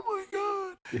 oh my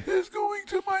god, it's going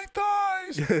to my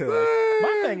thighs.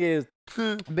 My thing is,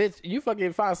 bitch, you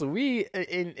fucking find some weed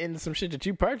in some shit that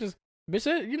you purchased,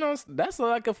 bitch. That's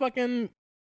like a fucking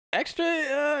extra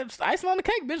icing on the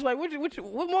cake, bitch. Like, what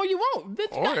more you want,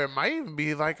 bitch? Or it might even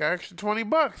be like an extra $20.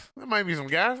 That might be some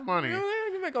gas money.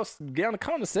 You might go get on the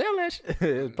counter, sell that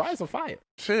shit. Probably some fire.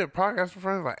 Shit, probably got some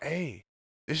friends like, hey,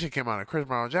 this shit came out of Chris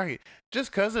Brown jacket.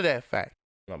 Just because of that fact.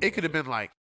 It could have been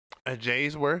like a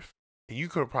J's worth, and you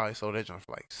could have probably sold that joint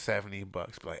for like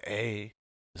 $70. Like, hey,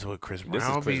 this is what Chris Brown This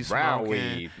is be Chris Brown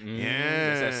smoking. weed.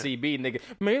 Yeah. That's that CB, nigga.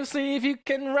 Man, see if you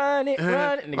can run it,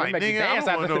 run it. Nigga, Like, make you nigga, I dance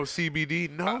don't out want the... no CBD.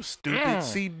 No, stupid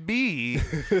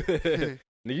CB.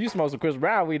 Nigga, you smoke some Chris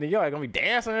Brown weed, and you're like gonna be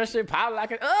dancing and shit, probably like,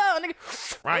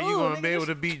 nigga. Right, you Ooh, gonna nigga, be able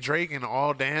to beat Drake in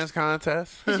all dance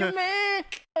contests. It's your man.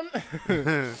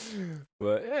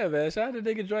 But yeah, man, shout out to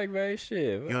nigga Drake, man.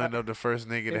 Shit. You end up the first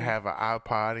nigga to have an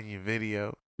iPod in your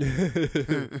video.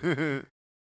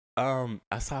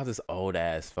 I saw this old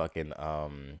ass fucking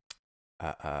oh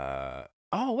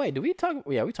wait, did we talk?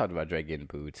 Yeah, we talked about Drake getting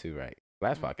booed too, right?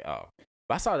 Last podcast. Oh,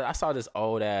 but I saw this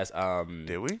old ass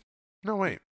Did we? No,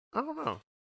 wait. I don't know.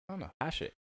 I don't know. I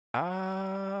should.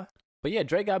 But yeah,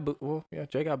 Drake got booed. Well, yeah,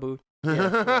 Drake got booed.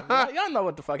 Yeah, y'all know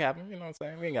what the fuck happened. You know what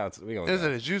I'm saying? We gonna. Is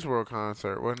it a Juice WRLD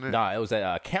concert, wasn't it? Nah, it was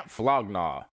at Camp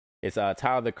Flognaw. It's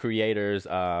Tyler the Creator's.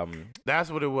 That's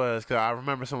what it was, because I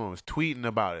remember someone was tweeting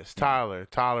about it. It's Tyler.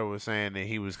 Tyler was saying that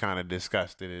he was kind of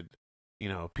disgusted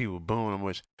at, people booing him,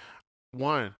 which,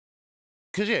 one,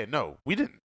 because, we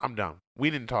didn't. I'm dumb.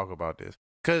 We didn't talk about this.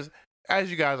 Because,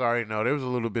 as you guys already know, there was a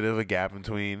little bit of a gap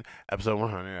between episode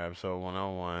 100 and episode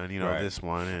 101, Right. this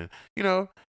one. And,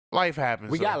 life happens.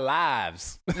 we so- got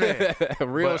lives. Yeah.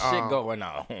 Real But, shit going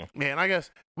on. Man, I guess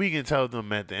we can tell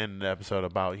them at the end of the episode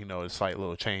about, the slight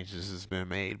little changes that's been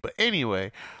made. But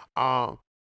anyway, what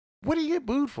did he get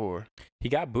booed for? He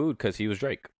got booed because he was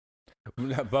Drake.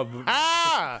 but,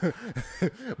 Ah!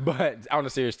 but on a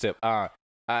serious tip,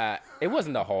 it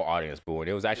wasn't the whole audience booing.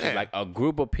 It was actually Yeah. like a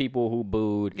group of people who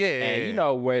booed. Yeah, And yeah.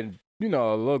 when a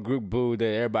little group booed, that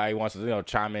everybody wants to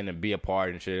chime in and be a part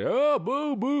and shit. Oh,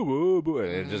 boo, boo, boo, boo,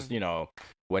 and just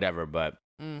whatever. But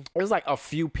Mm. it was like a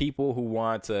few people who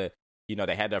wanted to.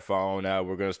 They had their phone.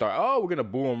 We're gonna start. Oh, we're gonna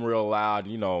boo them real loud.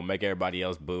 Make everybody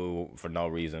else boo for no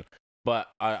reason. But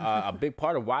a big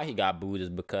part of why he got booed is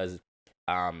because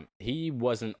he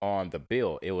wasn't on the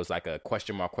bill. It was like a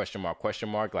question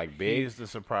mark, like big. He's the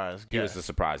surprise He was the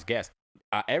surprise guest.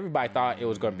 Everybody thought it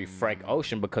was going to be Frank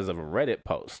Ocean because of a Reddit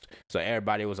post. So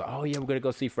everybody was like, oh, yeah, we're going to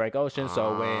go see Frank Ocean.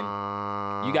 So when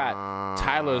you got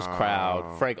Tyler's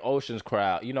crowd, Frank Ocean's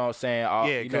crowd, you know what I'm saying?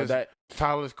 Yeah, 'cause that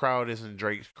Tyler's crowd isn't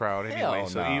Drake's crowd anyway. Hell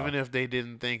So no. even if they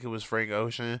didn't think it was Frank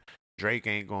Ocean, Drake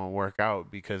ain't going to work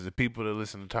out, because the people that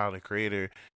listen to Tyler the Creator,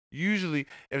 usually,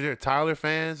 if they're Tyler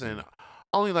fans, and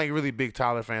only like really big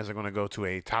Tyler fans are going to go to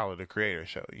a Tyler the Creator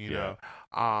show,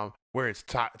 where it's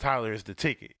Tyler is the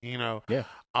ticket, Yeah.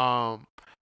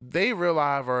 They Real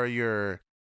Live are your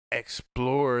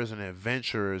explorers and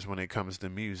adventurers when it comes to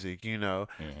music. You know,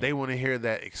 they want to hear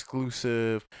that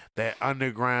exclusive, that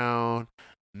underground,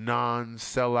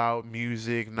 non-sellout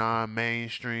music,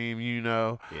 non-mainstream. You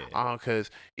know,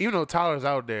 because even though Tyler's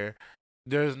out there,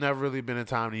 there's never really been a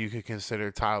time that you could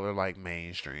consider Tyler like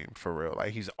mainstream for real.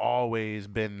 Like he's always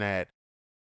been that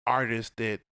artist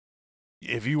that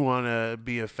if you want to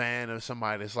be a fan of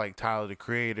somebody that's like Tyler the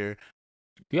Creator,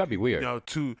 you gotta be weird. You know,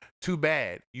 too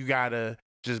bad. You gotta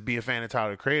just be a fan of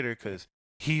Tyler the Creator because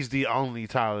he's the only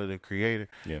Tyler the Creator.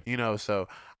 Yeah. You know, so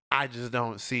I just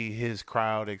don't see his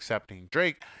crowd accepting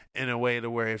Drake in a way to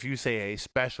where if you say a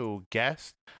special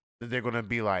guest, that they're gonna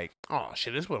be like, oh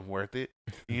shit, this wasn't worth it.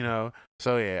 You know.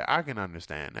 So yeah, I can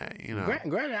understand that. You know.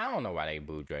 Granted, I don't know why they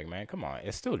booed Drake, man. Come on,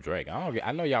 it's still Drake.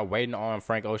 I know y'all waiting on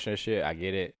Frank Ocean shit. I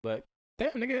get it, but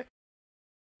damn, nigga.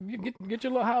 You get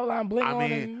your little Hotline Bling on. I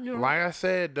mean, and, you know. like I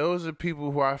said, those are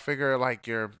people who I figure like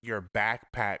your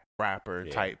backpack rapper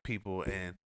type people,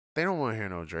 and they don't want to hear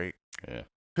no Drake.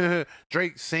 Yeah.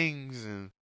 Drake sings and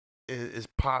is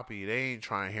poppy. They ain't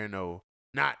trying to hear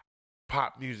not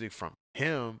pop music from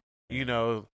him. You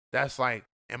know, that's like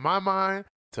in my mind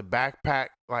to backpack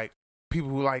like people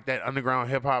who like that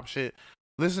underground hip hop shit.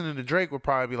 Listening to Drake would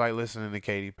probably be like listening to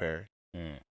Katy Perry.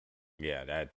 Yeah,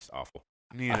 that's awful.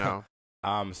 You know.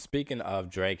 Speaking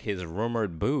of Drake, his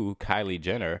rumored boo, Kylie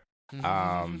Jenner,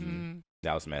 that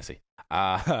was messy.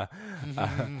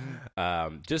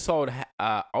 Just sold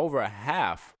over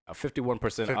half,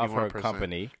 51% of her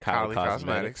company, Kylie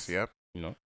Cosmetics. Yep. You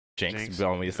know, Jinx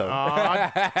blowing me so.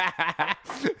 What?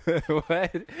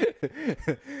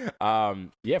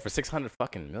 Yeah, for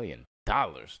 $600 million,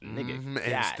 nigga.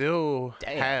 And still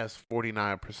has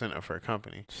 49% of her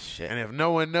company. Shit. And if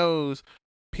no one knows,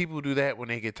 people do that when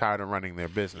they get tired of running their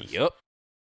business. Yep.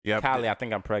 Kylie, I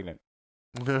think I'm pregnant.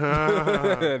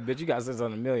 Bitch, you got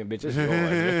 $600 million, bitch. It's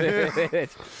yours.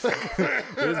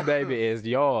 This baby is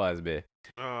yours, bitch.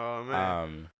 Oh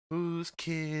man. Whose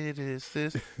kid is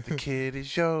this? The kid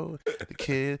is yours. The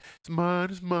kid is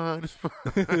mine. Is mine.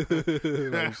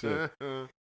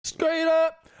 Straight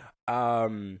up.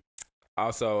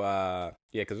 Also, yeah,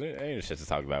 because there ain't shit to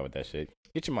talk about with that shit.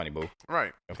 Get your money, boo.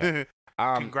 Right. Okay.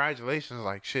 Congratulations,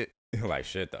 like shit. Like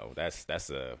shit though. That's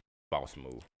a boss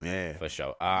move. Yeah, for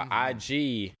sure.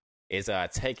 IG is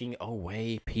taking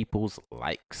away people's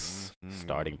likes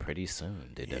starting pretty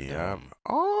soon. Yeah.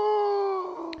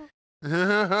 Oh.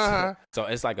 So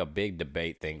it's like a big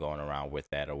debate thing going around with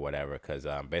that or whatever. Because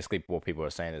basically what people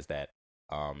are saying is that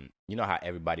you know how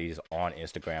everybody's on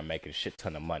Instagram making a shit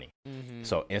ton of money.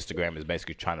 So Instagram is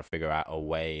basically trying to figure out a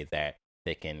way that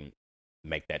they can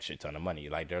make that shit ton of money.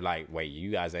 Like they're like, wait, you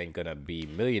guys ain't gonna be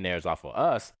millionaires off of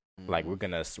us. Like we're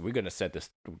gonna set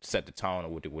the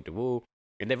tone with the woo.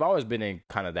 And they've always been in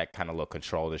kind of little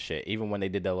control of shit. Even when they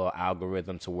did that little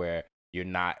algorithm to where you're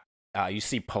not you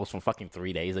see posts from fucking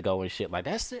 3 days ago and shit. Like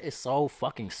that shit is so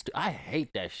fucking I hate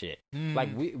that shit.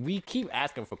 Like we keep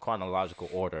asking for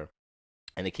chronological order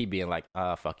and they keep being like,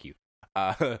 fuck you.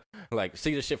 Like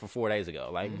see the shit from 4 days ago.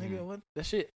 Like nigga, what that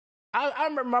shit? I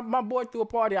remember my boy threw a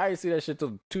party. I didn't see that shit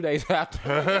till 2 days after.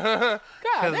 God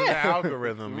damn. Because of the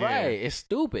algorithm, right? It's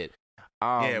stupid.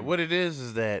 Yeah, what it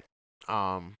is that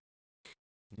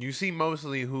you see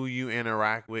mostly who you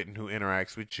interact with and who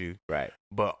interacts with you, right?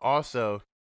 But also,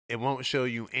 it won't show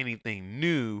you anything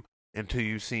new until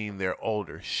you've seen their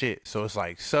older shit. So it's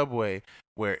like Subway,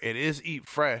 where it is eat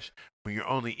fresh, but you're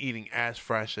only eating as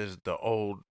fresh as the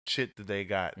old shit that they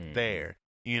got there.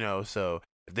 You know, so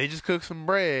if they just cook some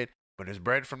bread. But it's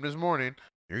bread from this morning.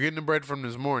 You're getting the bread from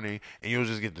this morning, and you'll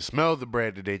just get to smell the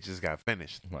bread that they just got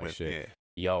finished. Like with. Shit.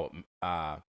 Yeah.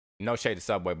 Yo, no shade to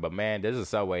Subway, but man, there's a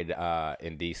Subway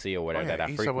in DC or whatever that I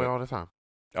frequent. Subway all the time.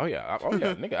 Oh yeah,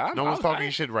 nigga. No one's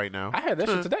talking shit right now. I had that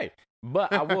shit today,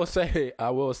 but I will say,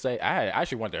 I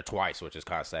actually went there twice, which is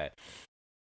kind of sad.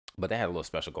 But they had a little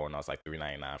special going on. It's like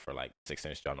 $3.99 for like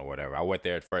 6-inch John or whatever. I went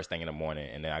there first thing in the morning,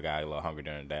 and then I got a little hungry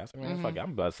during the day. I was like, man, fuck it,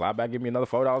 I'm about to slide back, give me another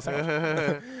 $4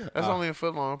 sandwich. That's only a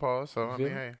foot long, Paul. So I mean,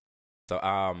 hey.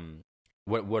 So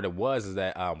what it was is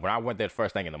that when I went there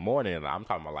first thing in the morning, I'm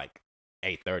talking about like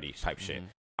 8:30 type shit.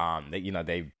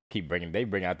 They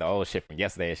bring out the old shit from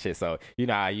yesterday and shit. So you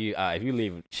know how if you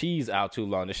leave cheese out too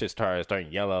long, this shit starts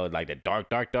turning yellow, like the dark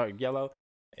yellow.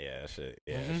 Yeah, that shit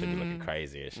be looking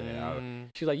crazy and shit.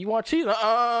 She's like, "You want cheese?" No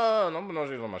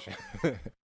cheese on my shit. Yeah,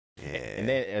 and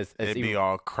then it'd be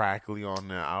all crackly on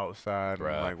the outside.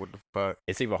 Bro. Like, what the fuck?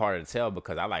 It's even harder to tell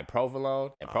because I like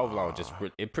provolone, and provolone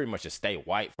it pretty much just stay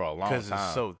white for a long time because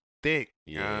it's so thick.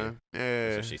 Yeah,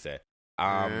 that's what she said.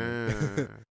 But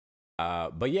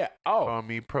yeah. Oh, call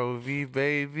me Pro V,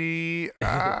 baby.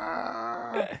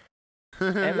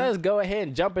 And let's go ahead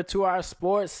and jump into our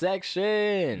sports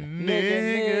section.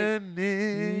 Nigga,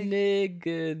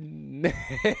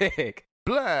 Nick.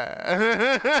 Blah.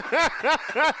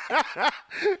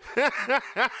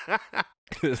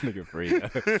 This nigga free.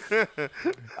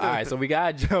 All right, so we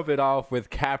gotta jump it off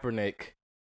with Kaepernick.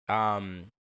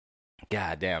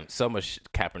 God damn, so much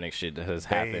Kaepernick shit has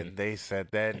happened. They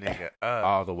set that nigga up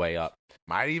all the way up.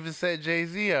 Might even set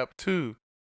Jay-Z up too.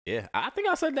 Yeah, I think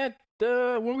I said that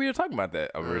when we were talking about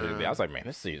that originally. I was like, man,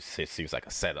 this seems like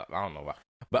a setup. I don't know why,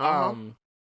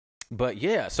 but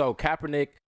yeah. So Kaepernick,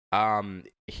 all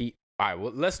right.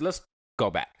 Well, let's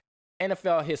go back.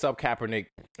 NFL hits up Kaepernick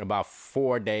about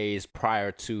 4 days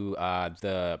prior to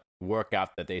the workout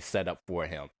that they set up for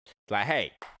him. It's like,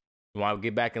 hey, you want to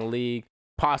get back in the league?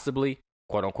 Possibly,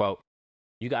 quote unquote.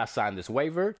 You got to sign this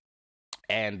waiver,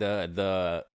 and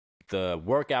the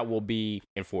workout will be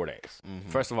in 4 days. Mm-hmm.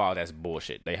 First of all, that's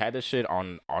bullshit. They had this shit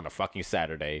on a fucking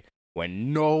Saturday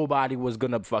when nobody was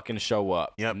gonna fucking show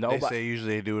up. Yep. They say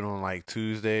usually they do it on like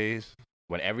Tuesdays.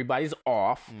 When everybody's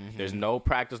off, there's no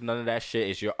practice, none of that shit.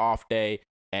 It's your off day,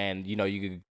 and you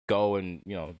can go and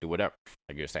do whatever,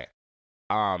 like you're saying.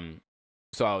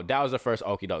 So that was the first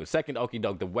okie doke. The second okie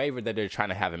doke, the waiver that they're trying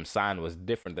to have him sign was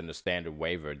different than the standard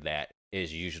waiver that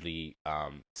is usually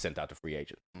sent out to free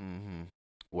agents,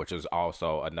 which is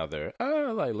also another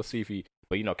let's see if he.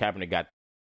 But Kaepernick got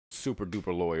super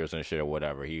duper lawyers and shit or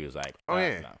whatever. He was like,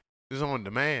 no. It's on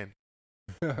demand.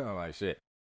 I'm like, shit.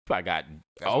 Probably got.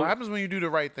 That's what happens when you do the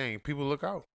right thing. People look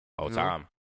out. Whole time.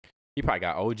 He probably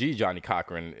got OG Johnny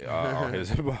Cochran on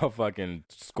his motherfucking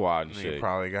squad and shit. He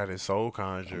probably got his soul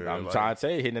conjurer. I'm trying to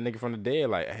tell you, hitting the nigga from the dead,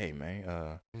 like, hey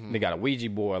man, they got a Ouija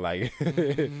board, like,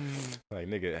 like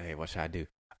nigga, hey, what should I do?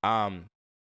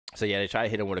 So yeah, they try to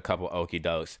hit him with a couple okie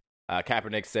dokes.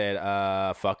 Kaepernick said,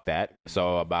 fuck that.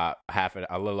 So about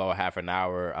a little over half an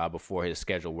hour before his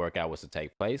scheduled workout was to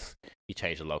take place, he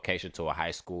changed the location to a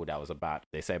high school that was about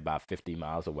 50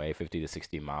 miles away, 50 to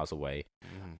 60 miles away,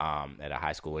 at a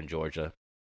high school in Georgia,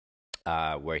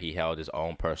 where he held his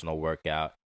own personal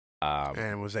workout.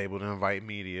 And was able to invite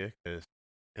media, because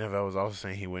NFL was also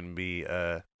saying he wouldn't be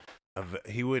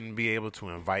able to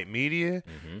invite media,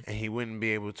 and he wouldn't be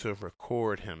able to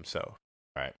record himself.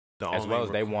 Right. As well as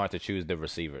they wanted to choose the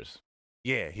receivers.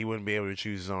 Yeah, he wouldn't be able to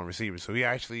choose his own receivers. So he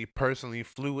actually personally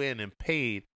flew in and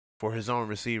paid for his own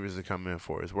receivers to come in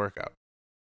for his workout.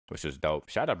 Which is dope.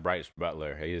 Shout out Bryce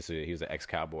Butler. He's an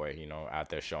ex-Cowboy, out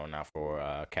there showing out for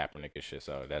Kaepernick and shit.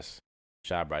 So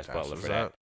shout out Bryce Butler for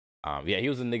that. Yeah, he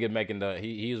was the nigga making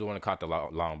he was the one that caught the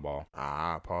long ball.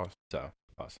 Pause. So,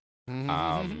 pause.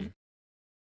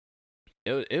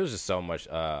 It was just so much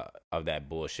of that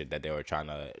bullshit that they were trying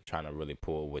to really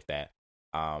pull with that.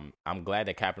 I'm glad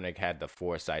that Kaepernick had the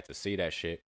foresight to see that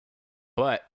shit,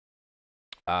 but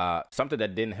something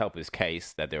that didn't help his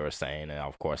case that they were saying, and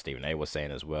of course Stephen A was saying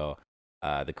as well,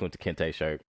 the Kunta Kinte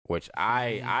shirt, which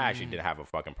I actually didn't have a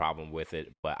fucking problem with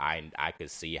it, but I could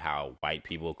see how white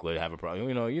people could have a problem.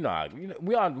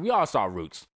 We all saw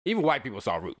Roots. Even white people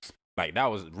saw Roots. Like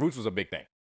Roots was a big thing.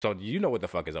 So what the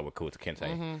fuck is up with Kunta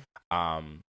Kinte.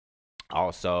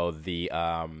 Also the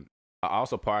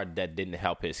part that didn't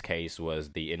help his case was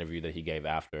the interview that he gave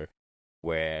after,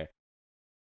 where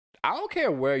I don't care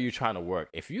where you're trying to work.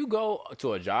 If you go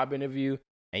to a job interview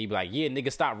and you be like, yeah,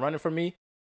 nigga, stop running from me,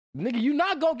 nigga, you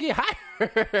not gonna get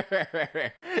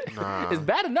hired. Nah. It's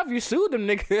bad enough you sued them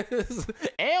niggas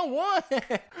and won.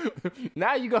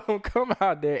 Now you gonna come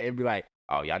out there and be like,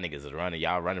 oh, y'all niggas is running.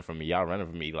 Y'all running from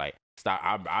me. Like,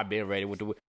 stop. I've been ready with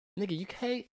the nigga.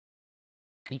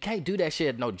 You can't do that shit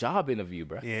at no job interview,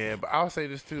 bro. Yeah, but I'll say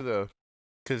this too though,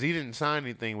 because he didn't sign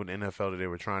anything with the NFL that they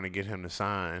were trying to get him to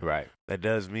sign. Right. That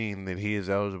does mean that he is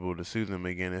eligible to sue them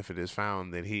again if it is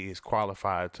found that he is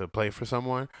qualified to play for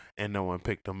someone and no one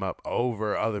picked him up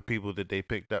over other people that they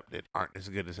picked up that aren't as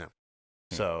good as him.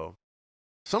 So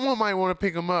someone might want to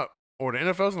pick him up, or the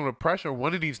NFL's going to pressure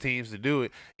one of these teams to do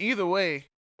it. Either way,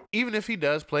 even if he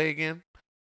does play again,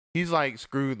 he's like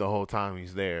screwed the whole time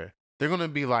he's there. They're going to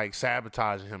be like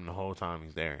sabotaging him the whole time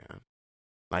he's there.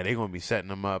 Like they're going to be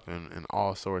setting him up and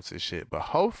all sorts of shit. But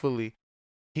hopefully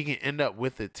he can end up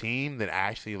with a team that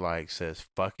actually like says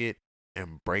fuck it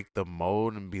and break the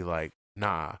mold and be like,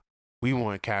 nah, we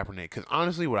want Kaepernick. Because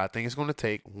honestly, what I think it's going to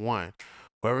take, one,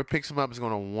 whoever picks him up is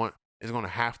going to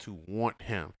have to want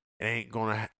him.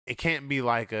 It can't be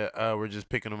like we're just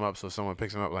picking him up so someone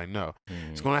picks him up. Like, no.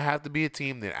 It's going to have to be a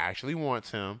team that actually wants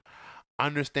him,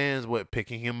 understands what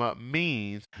picking him up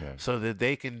means, so that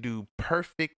they can do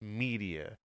perfect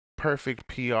media, perfect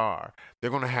PR. They're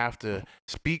going to have to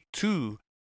speak to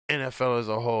NFL as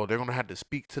a whole. They're gonna have to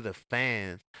speak to the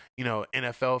fans,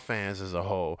 NFL fans as a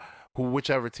whole,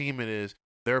 whichever team it is,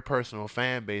 their personal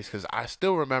fan base. Because I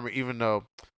still remember, even though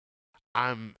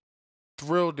I'm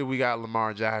thrilled that we got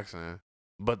Lamar Jackson,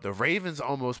 but the Ravens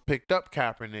almost picked up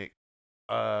Kaepernick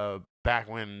back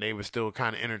when they were still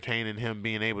kind of entertaining him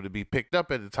being able to be picked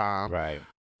up at the time. Right.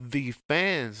 The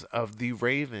fans of the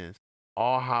Ravens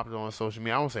all hopped on social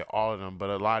media. I won't say all of them, but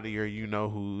a lot of your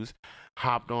who's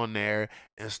hopped on there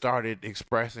and started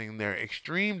expressing their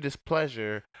extreme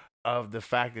displeasure of the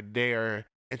fact that they are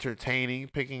entertaining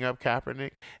picking up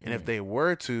Kaepernick, and if they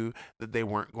were to, that they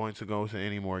weren't going to go to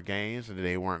any more games, and that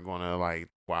they weren't going to like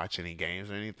watch any games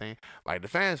or anything. Like the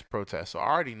fans protest. So I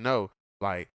already know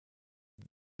like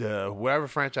whoever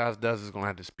franchise does is going to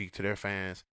have to speak to their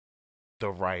fans the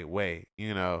right way,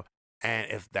 and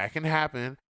if that can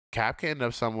happen, Cap can end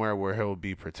up somewhere where he'll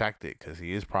be protected, because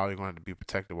he is probably going to be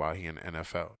protected while he in the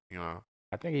NFL.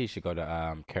 I think he should go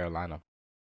to Carolina.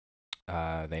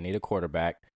 They need a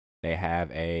quarterback. They have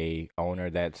a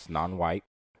owner that's non-white.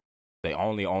 The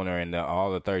only owner in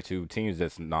all the 32 teams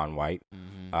that's non-white.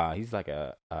 Mm-hmm. He's like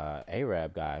a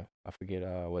Arab guy. I forget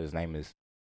what his name is,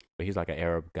 but he's like an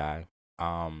Arab guy.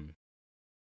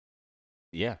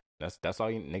 Yeah, that's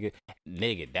all you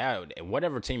nigga. That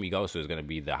whatever team he goes to is gonna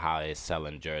be the highest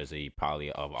selling jersey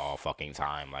probably of all fucking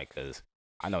time. Like, cause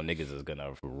I know niggas is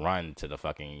gonna run to the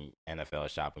fucking NFL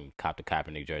shop and cop the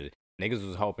Kaepernick jersey. Niggas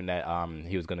was hoping that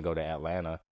he was gonna go to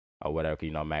Atlanta or whatever.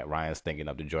 Matt Ryan's thinking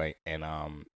up the joint, and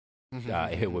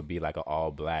it would be like an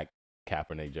all black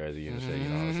Kaepernick jersey and shit. You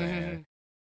know what I'm saying?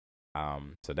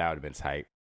 So that would have been tight.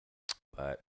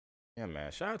 But yeah,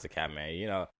 man, shout out to Cap,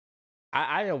 man.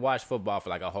 I didn't watch football for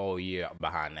like a whole year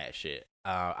behind that shit.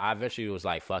 I eventually was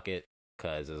like, fuck it,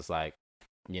 cause it's like,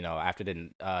 after the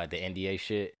NDA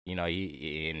shit,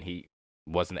 he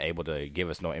wasn't able to give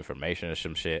us no information or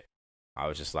some shit. I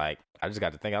was just like, I just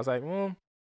got to think. I was like, well,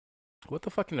 what the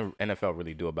fuck can the NFL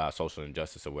really do about social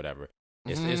injustice or whatever?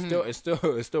 It's still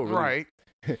really, right.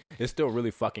 It's still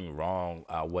really fucking wrong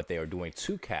what they are doing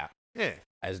to Cap. Yeah.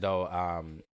 As though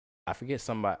I forget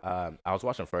somebody. I was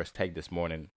watching First Take this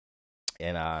morning.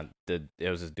 And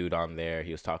there was this dude on there.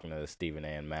 He was talking to Stephen A.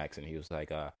 and Max, and he was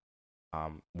like,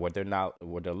 what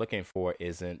they're looking for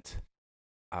isn't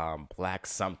black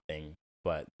something,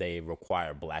 but they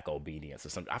require black obedience or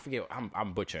something. I forget.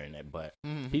 I'm butchering it, but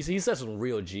he said some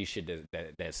real G shit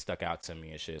that stuck out to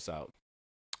me and shit. So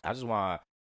I just want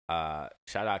to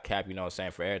shout out Cap. You know what I'm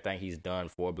saying, for everything he's done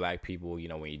for black people.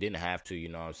 When you didn't have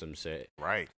to. Some shit.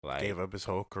 Right. Like, gave up his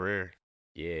whole career.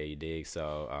 Yeah, you dig.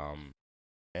 So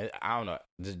I don't know.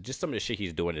 Just some of the shit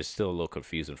he's doing is still a little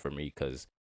confusing for me, because,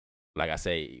 like I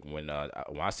say, when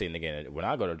I see a nigga, when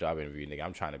I go to a job interview, nigga,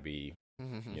 I'm trying to be,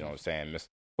 you know what I'm saying,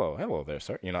 well, hello there,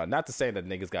 sir. Not to say that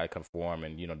niggas got to conform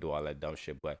and, do all that dumb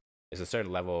shit, but it's a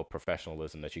certain level of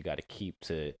professionalism that you got to keep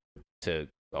to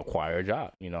acquire a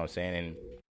job. You know what I'm saying? And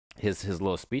his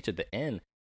little speech at the end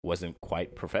wasn't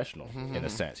quite professional in a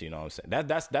sense. You know what I'm saying?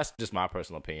 That's just my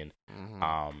personal opinion.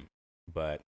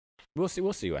 But we'll see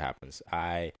what happens.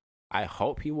 I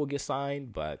hope he will get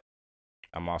signed, but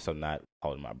I'm also not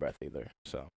holding my breath either.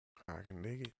 So I can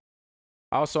dig it.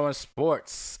 Also in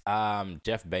sports,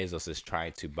 Jeff Bezos is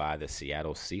trying to buy the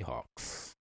Seattle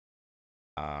Seahawks.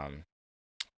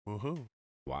 Woohoo!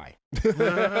 Why?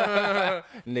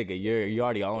 Nigga, you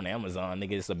already own Amazon.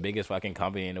 Nigga, it's the biggest fucking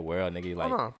company in the world. Nigga, like,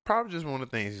 no, probably just one of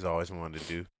the things he's always wanted to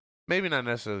do. Maybe not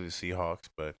necessarily the Seahawks,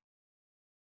 but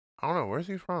I don't know. Where's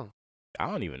he from? I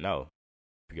don't even know,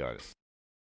 to be honest.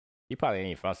 He probably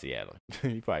ain't from Seattle.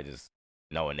 He probably just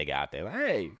know a nigga out there. Like,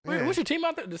 hey, what's your team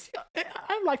out there?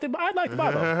 I'd like to buy them.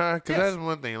 Because that's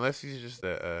one thing. Unless he's just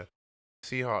a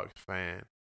Seahawks fan,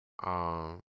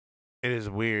 it is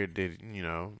weird that,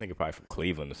 Nigga probably from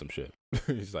Cleveland or some shit.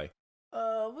 He's like,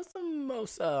 what's the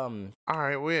most All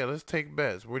right, well, yeah, let's take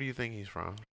bets. Where do you think he's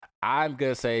from? I'm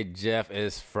gonna say Jeff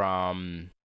is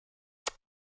from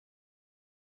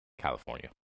California.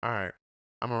 All right.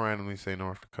 I'm going to randomly say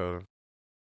North Dakota.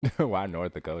 Why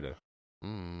North Dakota?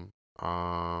 Okay,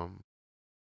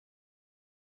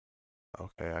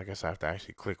 I guess I have to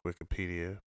actually click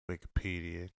Wikipedia. Let's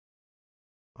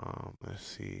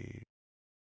see.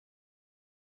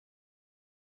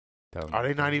 Are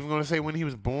they not even going to say when he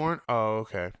was born? Oh,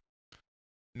 okay.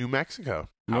 New Mexico.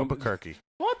 Albuquerque.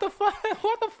 What the fuck?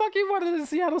 What the fuck you wanted the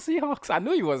Seattle Seahawks? I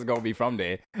knew he wasn't going to be from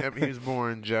there. Yep, he was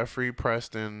born Jeffrey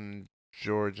Preston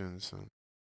Jorgensen.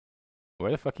 Where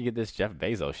the fuck you get this Jeff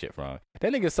Bezos shit from?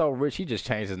 That nigga's so rich, he just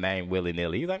changed his name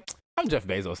willy-nilly. He's like, I'm Jeff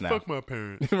Bezos now. Fuck my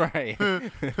parents. Right.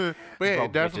 But yeah,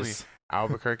 definitely.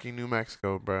 Albuquerque, New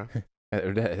Mexico, bro.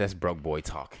 That's broke boy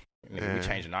talk. Nigga, we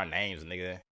changing our names,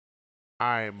 nigga. All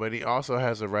right, but he also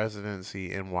has a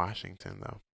residency in Washington,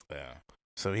 though. Yeah.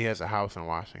 So he has a house in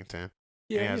Washington.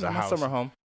 Yeah, he has you know, a my house. summer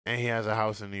home. And he has a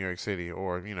house in New York City,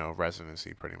 or, you know,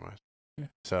 residency pretty much. Yeah.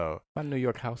 So My New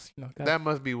York house, you know. that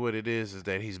must be what it is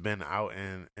that he's been out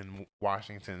in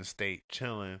Washington State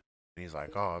chilling. And he's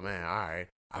like, oh, man, all right,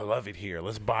 I love it here.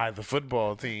 Let's buy the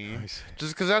football team.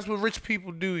 Just because that's what rich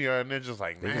people do, y'all. And they're just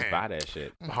like, They man, just buy that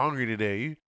shit. I'm hungry today.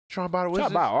 You trying to buy the Trying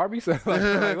Wizards? to buy Arby's? like,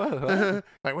 what?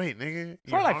 Like, wait, nigga.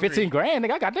 It's only like 15 grand,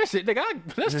 nigga. I got that shit, nigga.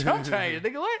 That's chump change,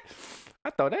 nigga. What? I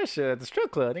throw that shit at the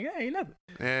strip club, nigga. Ain't nothing.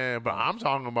 Yeah, but I'm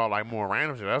talking about like more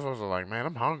random shit. That's what's like, man,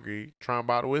 I'm hungry. Trying to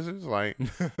buy the Wizards? Like,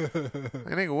 hey,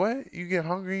 nigga, what? You get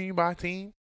hungry and you buy a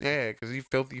team? Yeah, because he's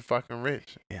filthy fucking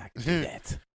rich. Yeah, I can do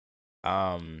that.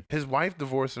 His wife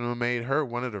divorcing him made her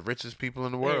one of the richest people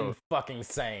in the world. Fucking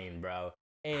insane, bro.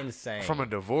 Insane. From a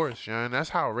divorce, John.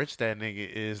 That's how rich that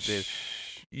nigga is. That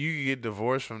you can get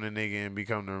divorced from the nigga and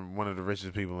become one of the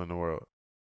richest people in the world.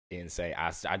 Insane.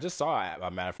 I just saw, as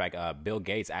a matter of fact, Bill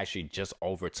Gates actually just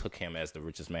overtook him as the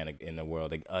richest man in the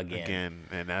world again.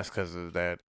 And that's because of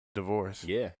that divorce.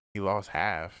 Yeah. He lost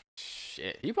half.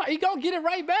 Shit. He gonna get it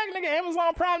right back, nigga.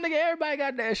 Amazon Prime, nigga. Everybody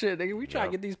got that shit, nigga. We try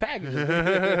to get these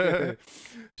packages.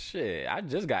 Shit. I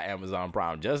just got Amazon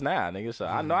Prime just now, nigga. So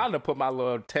I know I done put my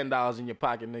little $10 in your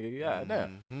pocket, nigga. Yeah,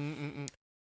 damn.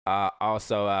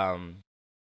 Also,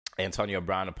 Antonio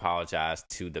Brown apologized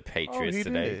to the Patriots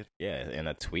today. Did. Yeah, in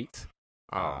a tweet.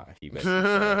 He basically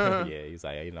said, he's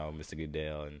like, you know, Mr.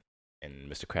 Goodell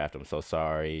and Mr. Kraft, I'm so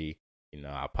sorry. You know,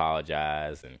 I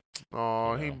apologize. And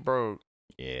he broke.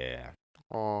 Yeah.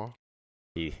 Oh.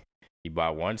 He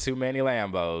bought one too many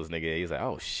Lambos, nigga. He's like,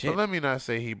 oh shit. But let me not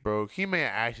say he broke. He may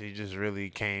have actually just really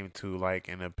came to like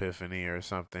an epiphany or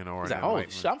something, or he's like, oh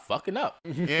shit, I'm fucking up.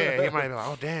 Yeah, he might be like,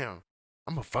 oh damn,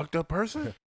 I'm a fucked up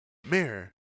person.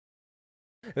 Mirror.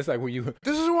 It's like when you.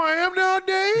 This is who I am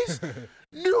nowadays.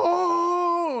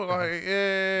 No, like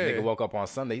yeah. Nigga woke up on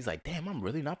Sunday. He's like, damn, I'm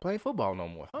really not playing football no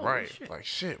more. Holy right, shit. like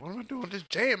shit. What am I doing with this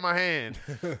J in my hand?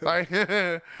 Like,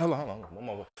 hold on. One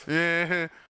more. Yeah.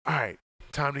 All right,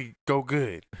 time to go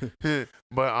good.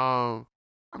 But I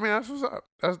mean, that's what's up.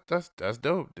 That's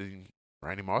dope.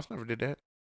 Randy Moss never did that.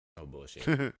 No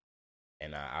bullshit.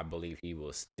 And I believe he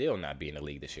will still not be in the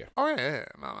league this year. Oh yeah,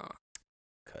 no.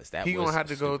 Cause that he was gonna have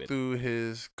to stupid. go through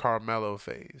his Carmelo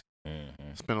phase.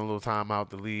 Mm-hmm. Spend a little time out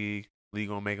the league. League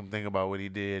gonna make him think about what he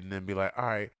did, and then be like, "All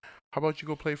right, how about you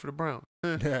go play for the Browns?"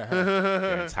 You're in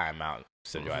timeout.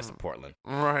 Send your ass to Portland.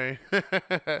 Right.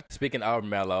 Speaking of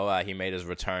Melo, he made his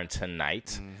return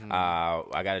tonight. Mm-hmm.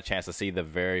 I got a chance to see the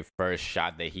very first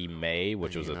shot that he made,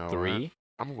 which was a 3. What?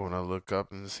 I'm gonna look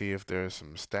up and see if there's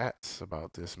some stats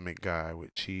about this McGuy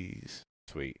with cheese.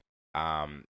 Sweet.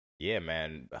 Yeah,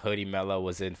 man. Hoodie Melo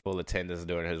was in full attendance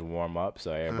during his warm up,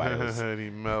 so everybody was Hoodie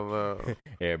Melo.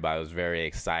 Everybody was very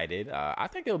excited. I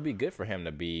think it would be good for him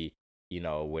to be, you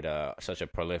know, with such a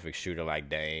prolific shooter like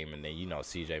Dame, and then you know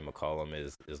CJ McCollum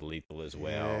is lethal as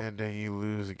well. Yeah, and then you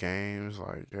lose games,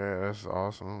 like that's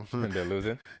awesome. And they're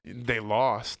losing. They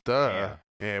lost. Yeah,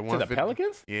 to the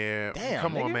Pelicans? Yeah. Damn,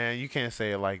 come nigga. on, man. You can't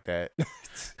say it like that.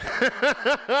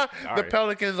 The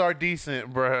Pelicans are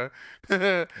decent, bruh.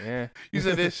 Yeah. You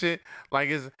said this shit like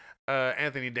it's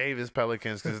Anthony Davis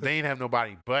Pelicans because they ain't have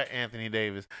nobody but Anthony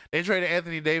Davis. They traded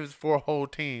Anthony Davis for a whole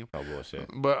team. Oh, bullshit.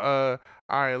 But, all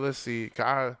right, let's see.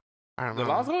 I don't know.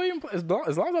 Is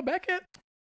Lonzo back yet?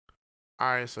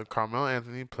 All right, so Carmelo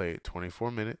Anthony played 24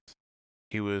 minutes.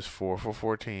 He was 4 for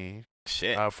 14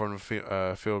 Shit. from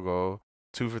the field goal.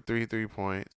 2 for 3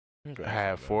 3-points.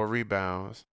 Had 4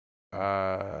 rebounds.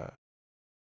 Damn,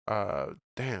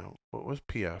 what was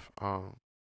PF?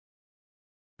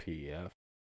 PF.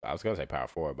 I was gonna say power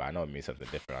forward, but I know it means something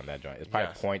different on that joint. It's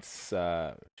probably points.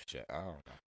 Shit, I don't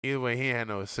know. Either way, he had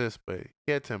no assists, but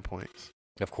he had 10 points.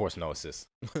 Of course, no assists.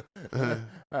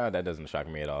 That doesn't shock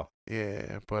me at all.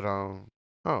 Yeah, but and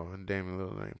Damian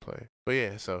Lillard ain't play. But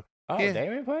yeah, so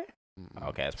Damian ain't play.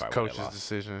 Okay, that's probably coach's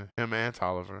decision. Him and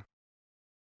Tolliver.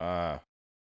 But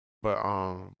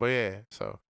yeah,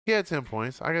 so he had 10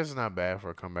 points. I guess it's not bad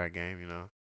for a comeback game, you know.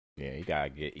 Yeah, you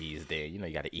gotta get eased there. You know,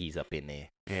 you gotta ease up in there.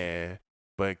 Yeah,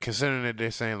 but considering that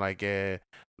they're saying like, yeah,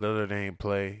 Lillard ain't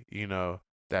play, you know,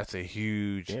 that's a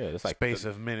huge it's like space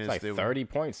of minutes. It's like 30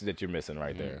 points that you're missing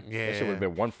right there. Yeah, that shit would have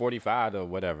been 145 or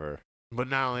whatever. But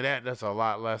not only that, that's a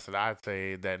lot less than I'd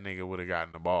say that nigga would have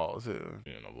gotten the ball too.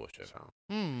 Yeah, no bullshit. So,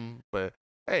 but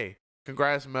hey,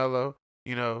 congrats, Melo.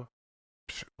 You know,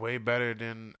 way better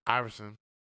than Iverson.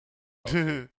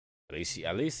 Okay.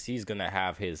 At least he's gonna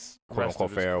have his quote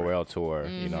unquote farewell tour.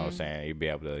 You know what I'm saying? He'll be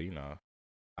able to, you know.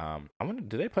 I wonder,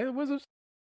 do they play the Wizards?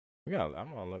 Yeah, I'm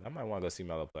gonna look. I might want to go see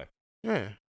Melo play. Yeah,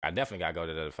 I definitely gotta go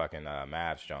to the fucking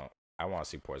Mavs joint. I want to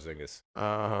see Porzingis.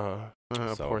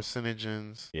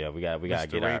 Porcinogens. Yeah, we gotta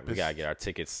get our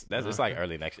tickets. It's like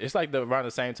early next. It's like around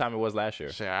the same time it was last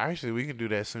year. Shit, actually, we can do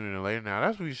that sooner than later. Now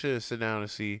that's what we should sit down and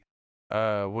see.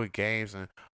 What games and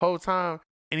whole time.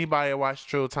 Anybody that watch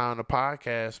Trill Time the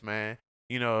podcast, man.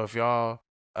 You know, if y'all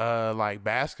like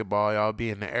basketball, y'all be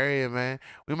in the area, man.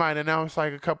 We might announce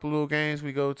like a couple little games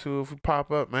we go to if we pop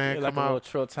up, man. Yeah, like come a out, little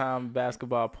Trill Time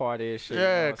basketball party and shit.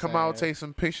 yeah, you know come out, take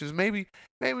some pictures. Maybe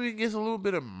we can get a little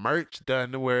bit of merch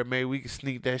done to where maybe we can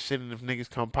sneak that shit, and if niggas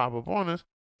come pop up on us,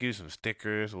 give you some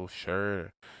stickers, a little shirt,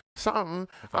 or something.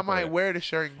 I might wear the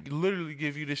shirt and literally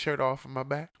give you the shirt off of my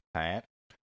back Pant.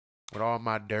 with all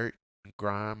my dirt,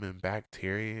 grime, and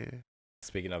bacteria.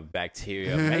 Speaking of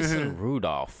bacteria, Mason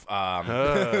Rudolph. See,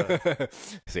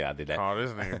 I did that. Oh,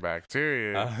 this nigga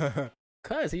bacteria.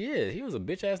 Cause he was a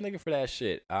bitch ass nigga for that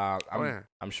shit. I'm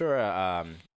sure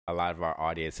a lot of our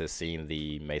audience has seen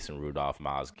the Mason Rudolph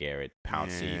Myles Garrett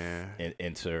Pouncey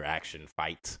interaction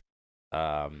fight,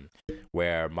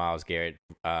 where Myles Garrett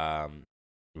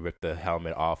ripped the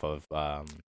helmet off of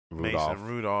Rudolph, Mason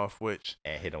Rudolph,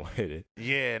 and hit him with it.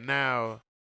 Yeah, now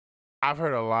I've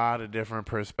heard a lot of different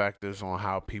perspectives on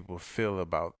how people feel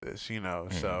about this, you know.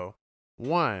 Mm-hmm. So,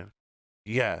 one,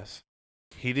 yes,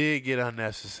 he did get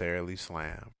unnecessarily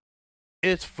slammed.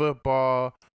 It's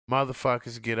football.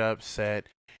 Motherfuckers get upset.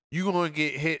 You gonna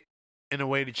get hit in a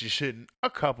way that you shouldn't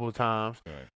a couple of times.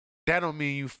 Right. That don't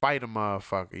mean you fight a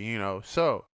motherfucker, you know.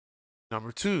 So,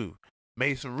 number two,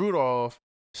 Mason Rudolph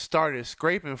started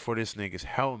scraping for this nigga's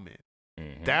helmet.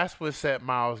 Mm-hmm. That's what set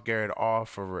Myles Garrett off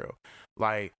for real.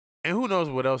 Like, and who knows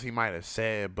what else he might have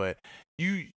said, but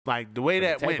you like the way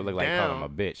that went down. Like calling him a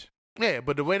bitch. Yeah,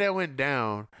 but the way that went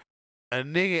down, a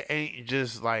nigga ain't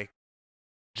just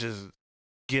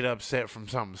get upset from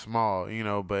something small, you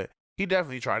know. But he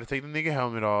definitely tried to take the nigga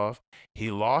helmet off.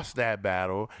 He lost that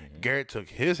battle. Mm-hmm. Garrett took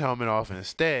his helmet off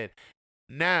instead.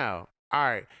 Now, all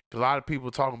right, a lot of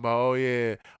people talking about, oh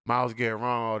yeah, Myles Garrett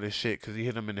wrong all this shit because he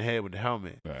hit him in the head with the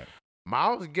helmet. Right.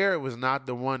 Myles Garrett was not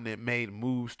the one that made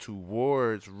moves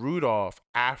towards Rudolph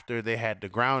after they had the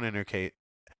ground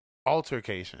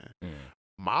altercation. Mm.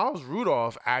 Myles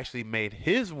Rudolph actually made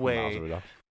his way.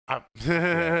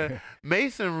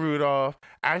 Mason Rudolph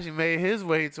actually made his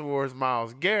way towards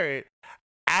Myles Garrett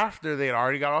after they had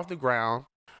already got off the ground.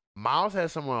 Myles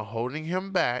had someone holding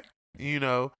him back, you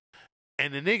know,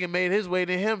 and the nigga made his way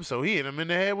to him, so he hit him in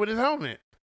the head with his helmet.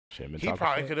 He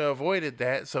probably could have avoided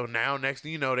that. So now, next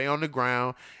thing you know, they on the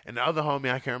ground, and the other homie,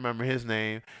 I can't remember his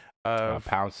name.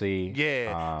 Pouncey.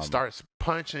 Yeah, starts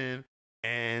punching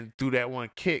and threw that one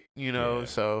kick, you know. Yeah.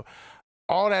 So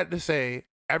all that to say,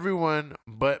 everyone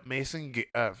but Mason.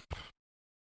 I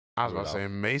was about to say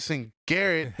Mason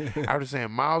Garrett. I was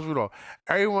saying Myles Rudolph.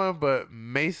 Everyone but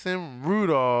Mason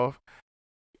Rudolph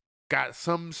got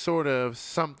some sort of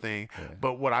something. Yeah.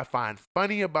 But what I find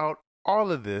funny about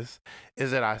all of this is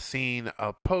that I seen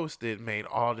a post that made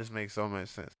all this make so much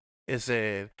sense. It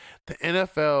said the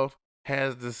NFL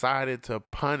has decided to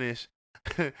punish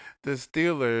the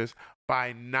Steelers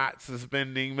by not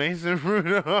suspending Mason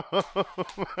Rudolph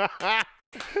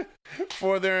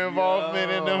for their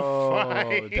involvement in the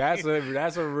fight.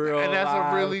 That's a real and that's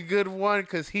a really good one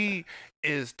because he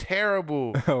is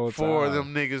terrible for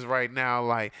them niggas right now.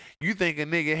 Like, you think a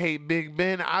nigga hate Big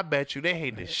Ben? I bet you they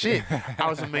hate the shit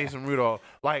out of Mason Rudolph.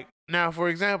 Like, now, for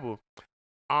example,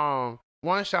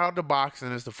 one, shout out to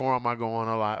boxing. It's the forum I go on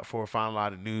a lot for, find a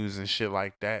lot of news and shit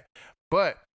like that.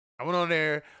 But I went on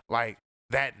there like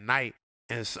that night,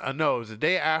 and no, it was the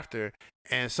day after,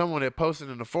 and someone had posted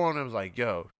in the forum and was like,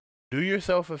 yo, do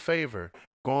yourself a favor.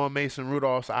 Go on Mason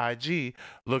Rudolph's IG,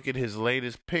 look at his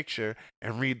latest picture,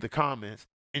 and read the comments.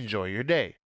 Enjoy your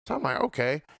day. So I'm like,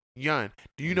 okay, Yun,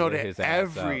 do you know that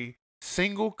every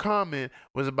single comment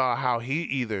was about how he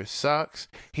either sucks,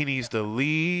 he needs to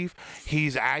leave,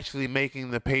 he's actually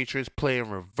making the Patriots play in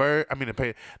reverse. I mean,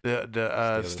 the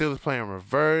Steelers play in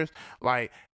reverse.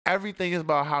 Like, everything is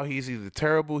about how he's either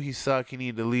terrible, he sucks, he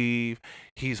need to leave,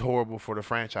 he's horrible for the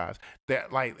franchise.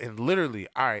 That, like, and literally,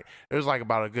 all right, there's like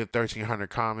about a good 1,300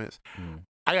 comments.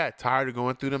 I got tired of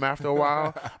going through them after a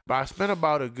while, but I spent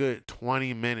about a good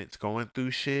 20 minutes going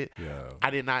through shit. Yeah. I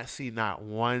did not see not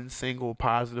one single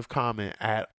positive comment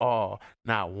at all.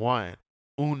 Not one.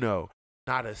 Uno.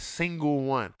 Not a single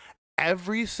one.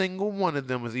 Every single one of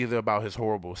them was either about his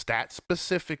horrible stats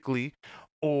specifically,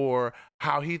 or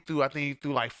how he threw, I think he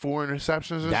threw like 4 interceptions or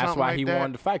something like that. That's why he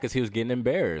wanted to fight, because he was getting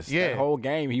embarrassed. Yeah. That whole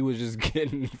game, he was just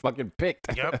getting fucking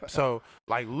picked. Yep. So,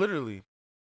 like, literally,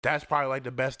 that's probably like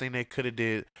the best thing they could have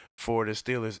did for the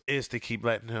Steelers is to keep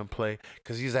letting him play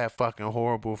because he's that fucking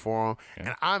horrible for him. Yeah.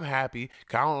 And I'm happy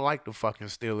because I don't like the fucking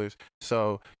Steelers.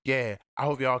 So yeah, I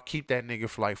hope y'all keep that nigga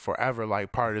for like forever.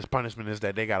 Like part of this punishment is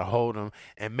that they gotta hold him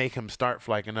and make him start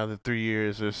for like another 3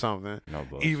 years or something. No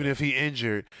bullshit. Even if he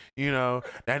injured, you know,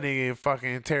 that nigga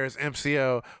fucking tears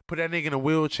MCL, put that nigga in a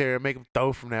wheelchair and make him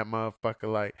throw from that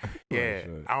motherfucker. Like, yeah,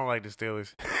 Bullshit. I don't like the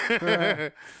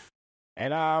Steelers.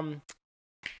 And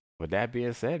with that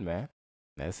being said, man,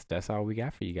 that's all we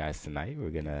got for you guys tonight.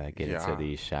 We're gonna get into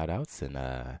these shout outs and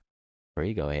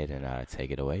Bree, go ahead and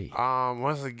take it away.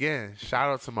 Once again, shout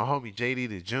out to my homie JD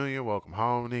the Junior. Welcome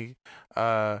home,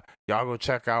 nigga. Y'all go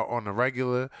check out on the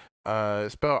regular.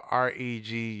 It's spelled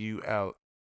REGULA.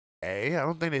 I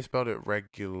don't think they spelled it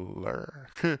regular.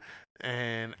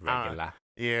 And Regular.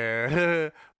 yeah,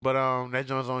 but that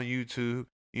joint's on YouTube.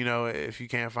 You know, if you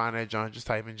can't find that joint, just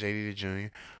type in JD the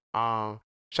Junior.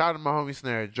 Shout out to my homie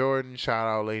Snare Jordan. Shout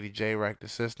out Lady J Rack the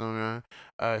System, man.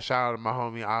 Shout out to my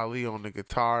homie Ali on the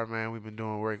guitar, man. We've been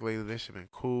doing work lately. This shit been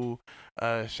cool.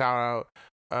 Shout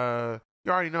out.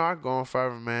 You already know I go on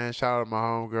forever, man. Shout out to my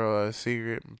homegirl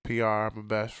Secret PR, my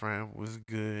best friend, was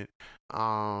good.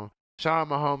 Shout out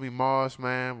my homie Moss,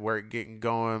 man. Work getting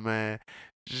going, man.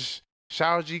 Just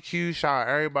shout out GQ, shout out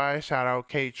everybody, shout out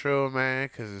K Trill, man,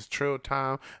 cause it's Trill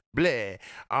time. Bleh.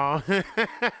 I'm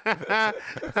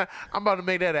about to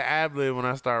make that an ad-lib when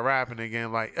I start rapping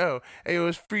again. Like, oh, hey, it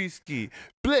was free ski.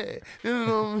 Bleh. You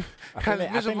know, I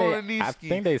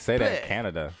think they say that in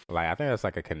Canada. Like, I think that's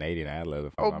like a Canadian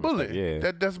ad-lib. Oh, bullet.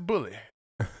 Yeah. That's bullet.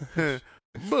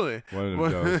 Bullet. One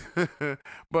of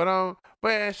them but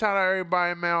yeah, shout out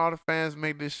everybody, man. All the fans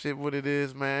make this shit what it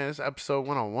is, man. It's episode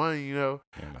 101, you know.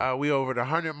 Yeah, We over the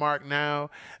 100 mark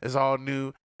now. It's all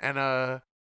new. And go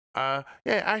ahead,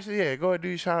 do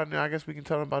your shout out now. I guess we can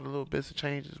tell them about the little bits of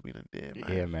changes we done did,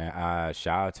 man. Yeah, man.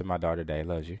 Shout out to my daughter Day,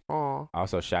 loves you. Aw.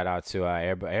 Also shout out to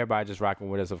everybody just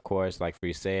rocking with us, of course. Like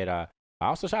Free said, I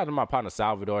also shout out to my partner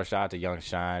Salvador. Shout out to Young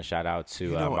Shine. Shout out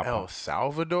to my El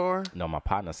Salvador. No, my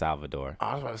partner Salvador.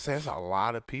 I was about to say that's a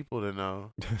lot of people to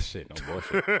know. Shit, no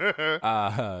bullshit.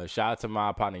 Shout out to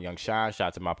my partner Young Shine. Shout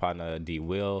out to my partner D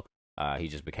Will. He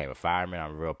just became a fireman.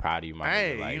 I'm real proud of you, my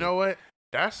Hey, nigga. Like, you know what?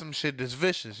 That's some shit that's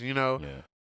vicious, you know. Yeah.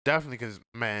 Definitely, because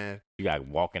man, you got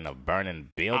walking a burning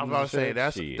building. I was about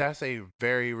to say that's a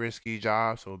very risky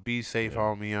job. So be safe,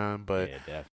 homie, But yeah,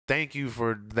 definitely. Thank you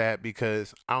for that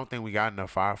because I don't think we got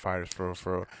enough firefighters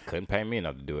for. Couldn't pay me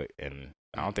enough to do it, and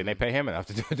I don't think they pay him enough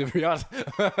to do it. To be honest,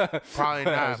 probably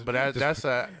not. But that's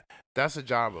a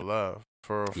job of love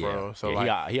for real. So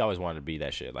he always wanted to be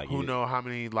that shit. Like who know how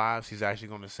many lives he's actually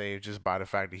going to save just by the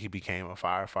fact that he became a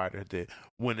firefighter that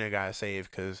when they got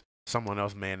saved because someone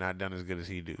else may have not done as good as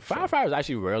he do. Firefighters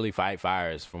actually rarely fight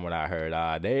fires, from what I heard.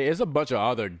 It's a bunch of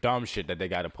other dumb shit that they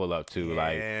got to pull up too,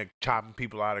 like chopping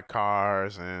people out of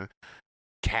cars and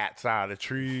cats out of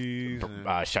trees,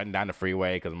 and shutting down the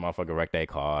freeway because a motherfucker wrecked their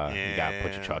car. You got to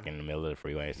put your truck in the middle of the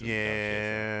freeway.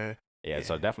 Yeah,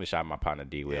 so definitely shout out my partner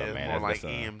D Will, man. More like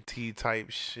EMT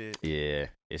type shit. Yeah,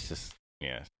 it's just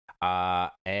and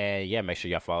yeah, make sure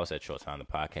y'all follow us at Trill Time the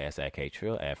Podcast, at K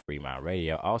Trill, at Fremont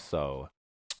Radio. Also,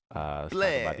 let's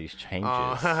talk about these changes.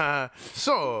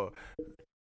 So,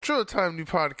 Trill Time the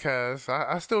Podcast.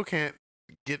 I still can't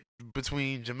get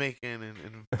between Jamaican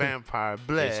and vampire.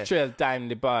 Bleh. It's Trill Time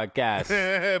the Podcast.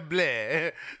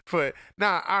 Bleh. But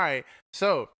all right.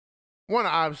 So, one,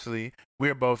 obviously,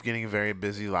 we're both getting very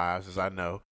busy lives, as I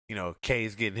know. You know,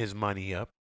 K's getting his money up.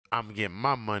 I'm getting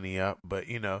my money up. But,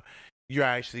 you know, you're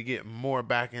actually getting more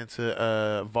back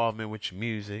into involvement with your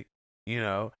music, you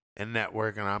know, and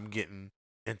networking. I'm getting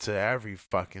into every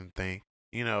fucking thing,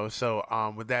 you know. So,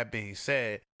 with that being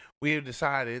said, we have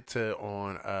decided to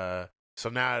so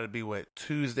now it'll be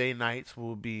Tuesday nights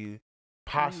will be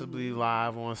possibly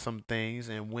live on some things,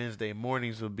 and Wednesday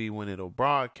mornings will be when it'll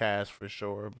broadcast for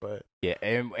sure. But yeah,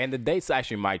 and the dates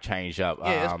actually might change up.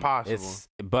 Yeah, it's possible.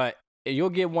 But you'll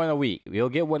get one a week. You'll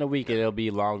get one a week, and it'll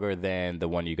be longer than the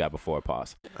one you got before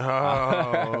pause.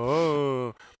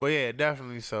 Oh, but yeah,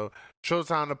 definitely. So, Trill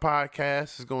Time the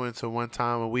Podcast is going to one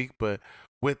time a week, but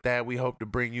with that, we hope to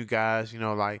bring you guys, you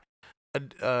know, like,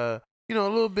 a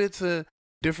little bits of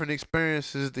different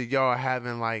experiences that y'all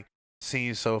haven't like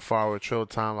seen so far with Trill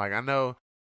Time. Like, I know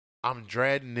I'm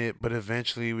dreading it, but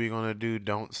eventually we're gonna do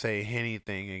Don't Say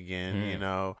Anything again. You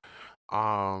know,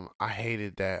 I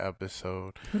hated that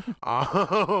episode.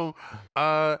 And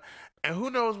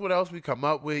who knows what else we come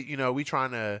up with? You know, we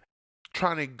trying to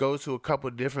go to a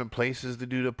couple different places to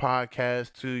do the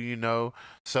podcast too. You know,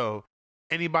 so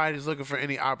anybody that's looking for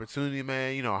any opportunity,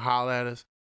 man, you know, holler at us.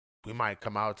 we might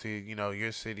come out to,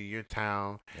 your city, your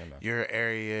town, Yeah, man. your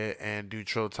area, and do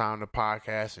Trill Time the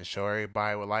podcast and show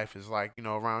everybody what life is like,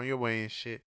 around your way and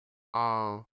shit.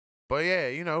 But yeah,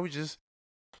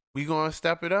 we gonna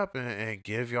step it up and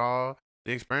give y'all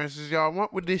the experiences y'all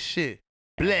want with this shit.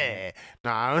 Blah.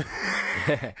 Nah,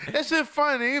 that shit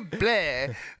funny.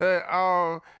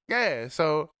 Blah. Yeah.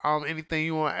 So, anything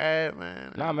you want to add,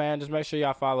 man? Nah, man. Just make sure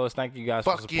y'all follow us. Thank you guys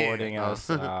for Fuck yeah. supporting us.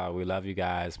 We love you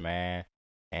guys, man.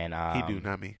 And He do,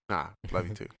 not me. Nah, love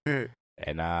you too.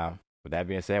 And with that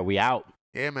being said, we out.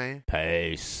 Yeah, man.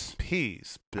 Peace.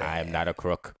 Peace. Blah. I am not a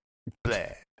crook.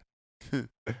 Blah.